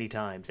many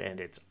times, and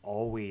it's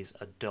always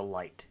a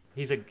delight.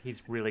 He's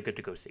really good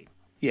to go see.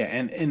 Yeah,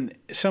 and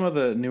some of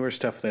the newer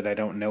stuff that I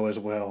don't know as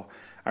well,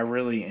 I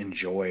really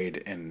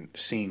enjoyed, and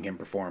seeing him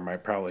perform, I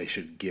probably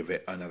should give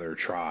it another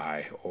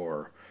try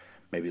or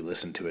maybe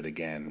listen to it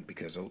again,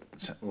 because a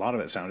lot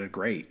of it sounded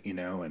great,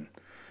 and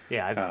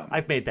yeah,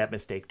 I've made that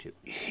mistake too.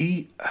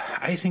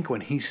 I think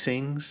when he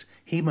sings,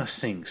 he must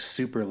sing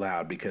super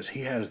loud, because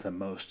he has the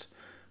most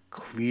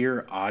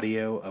clear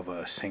audio of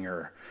a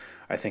singer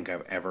I think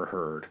I've ever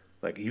heard.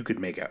 Like, you could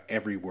make out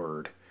every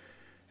word.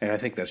 And I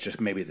think that's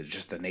just maybe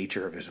just the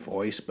nature of his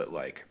voice, but it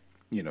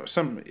was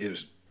a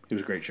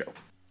great show.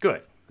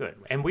 Good.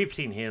 And we've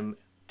seen him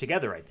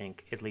together, I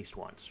think, at least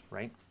once,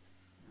 right?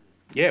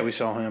 Yeah, we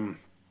saw him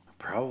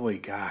probably,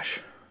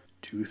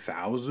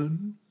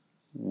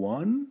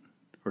 2001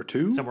 or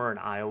 2? Somewhere in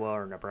Iowa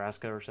or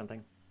Nebraska or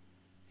something.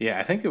 Yeah,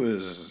 I think it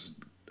was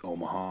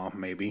Omaha,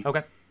 maybe.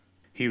 Okay.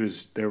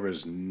 There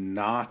was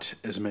not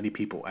as many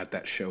people at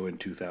that show in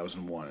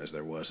 2001 as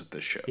there was at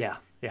this show. Yeah.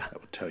 I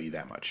will tell you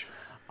that much.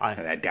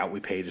 And I doubt we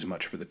paid as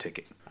much for the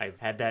ticket. I've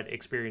had that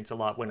experience a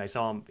lot when I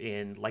saw him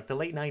in the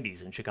late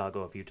 90s in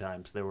Chicago a few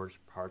times. There was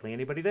hardly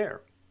anybody there.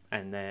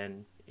 And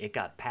then it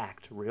got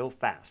packed real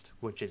fast,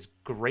 which is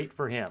great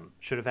for him.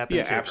 Should have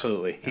happened sooner.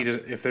 Absolutely. Yeah.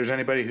 If there's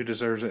anybody who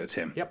deserves it, it's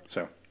him. Yep.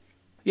 So,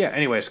 yeah,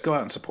 anyways, go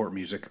out and support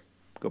music.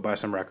 Go buy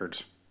some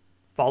records.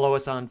 Follow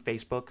us on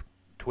Facebook,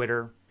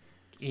 Twitter.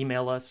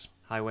 Email us,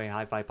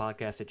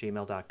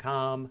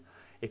 highwayhifipodcast@gmail.com.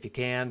 If you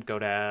can, go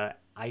to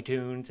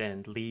iTunes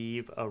and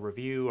leave a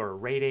review or a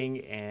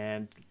rating,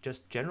 and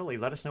just generally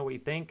let us know what you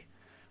think.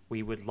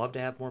 We would love to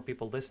have more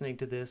people listening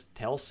to this.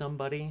 Tell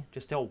somebody,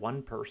 just tell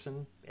one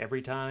person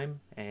every time,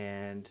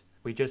 and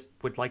we just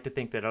would like to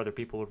think that other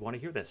people would want to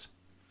hear this.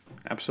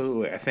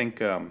 Absolutely. I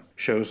think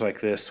shows like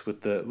this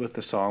with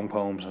the song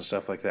poems and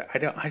stuff like that,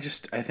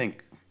 I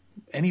think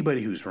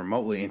anybody who's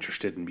remotely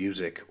interested in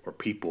music or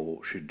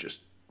people should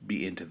just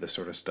be into this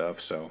sort of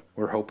stuff. So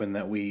we're hoping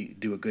that we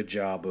do a good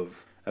job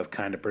of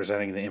kind of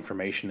presenting the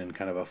information in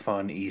kind of a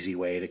fun, easy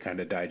way to kind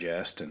of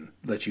digest and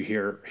let you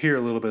hear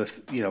a little bit of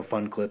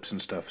fun clips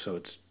and stuff. So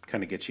it's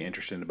kind of gets you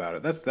interested about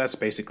it. That's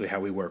basically how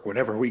we work.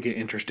 Whatever we get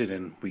interested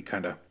in, we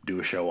kind of do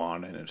a show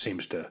on, and it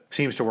seems to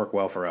work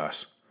well for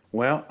us.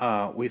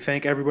 Well, we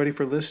thank everybody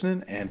for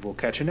listening, and we'll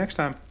catch you next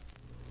time.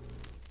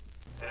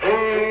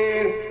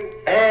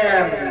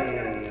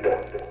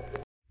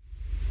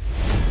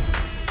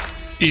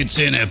 It's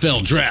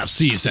NFL draft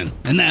season,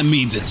 and that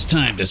means it's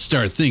time to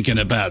start thinking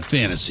about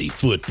fantasy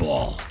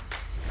football.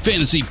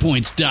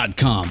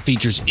 FantasyPoints.com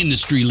features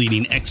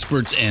industry-leading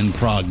experts and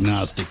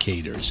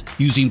prognosticators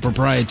using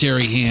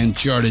proprietary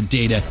hand-charted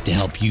data to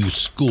help you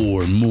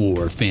score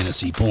more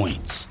fantasy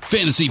points.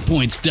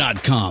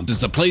 FantasyPoints.com is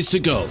the place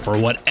to go for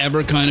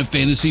whatever kind of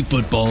fantasy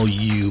football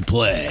you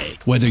play.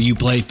 Whether you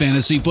play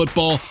fantasy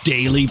football,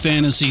 daily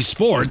fantasy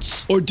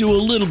sports, or do a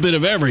little bit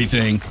of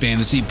everything,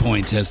 Fantasy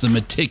Points has the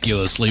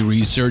meticulously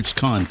researched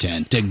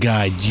content to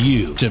guide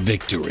you to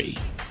victory.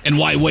 And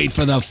why wait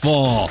for the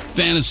fall?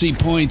 Fantasy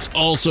Points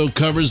also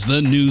covers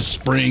the new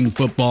spring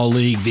football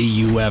league,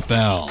 the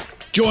UFL.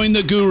 Join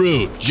the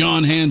guru,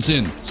 John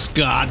Hansen,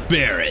 Scott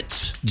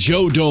Barrett,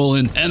 Joe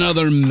Dolan, and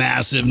other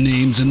massive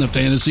names in the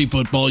fantasy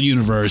football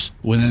universe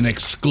with an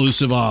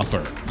exclusive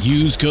offer.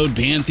 Use code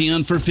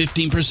Pantheon for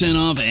 15%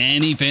 off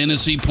any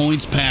Fantasy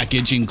Points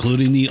package,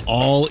 including the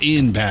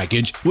all-in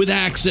package, with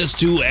access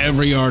to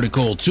every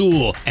article,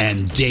 tool,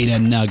 and data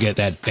nugget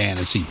that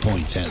Fantasy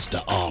Points has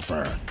to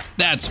offer.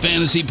 That's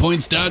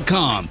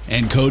FantasyPoints.com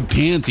and code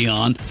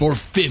Pantheon for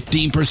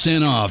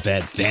 15% off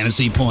at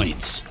Fantasy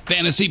Points.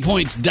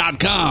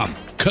 FantasyPoints.com,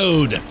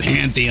 code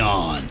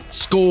Pantheon.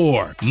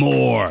 Score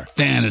more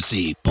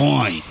fantasy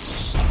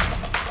points.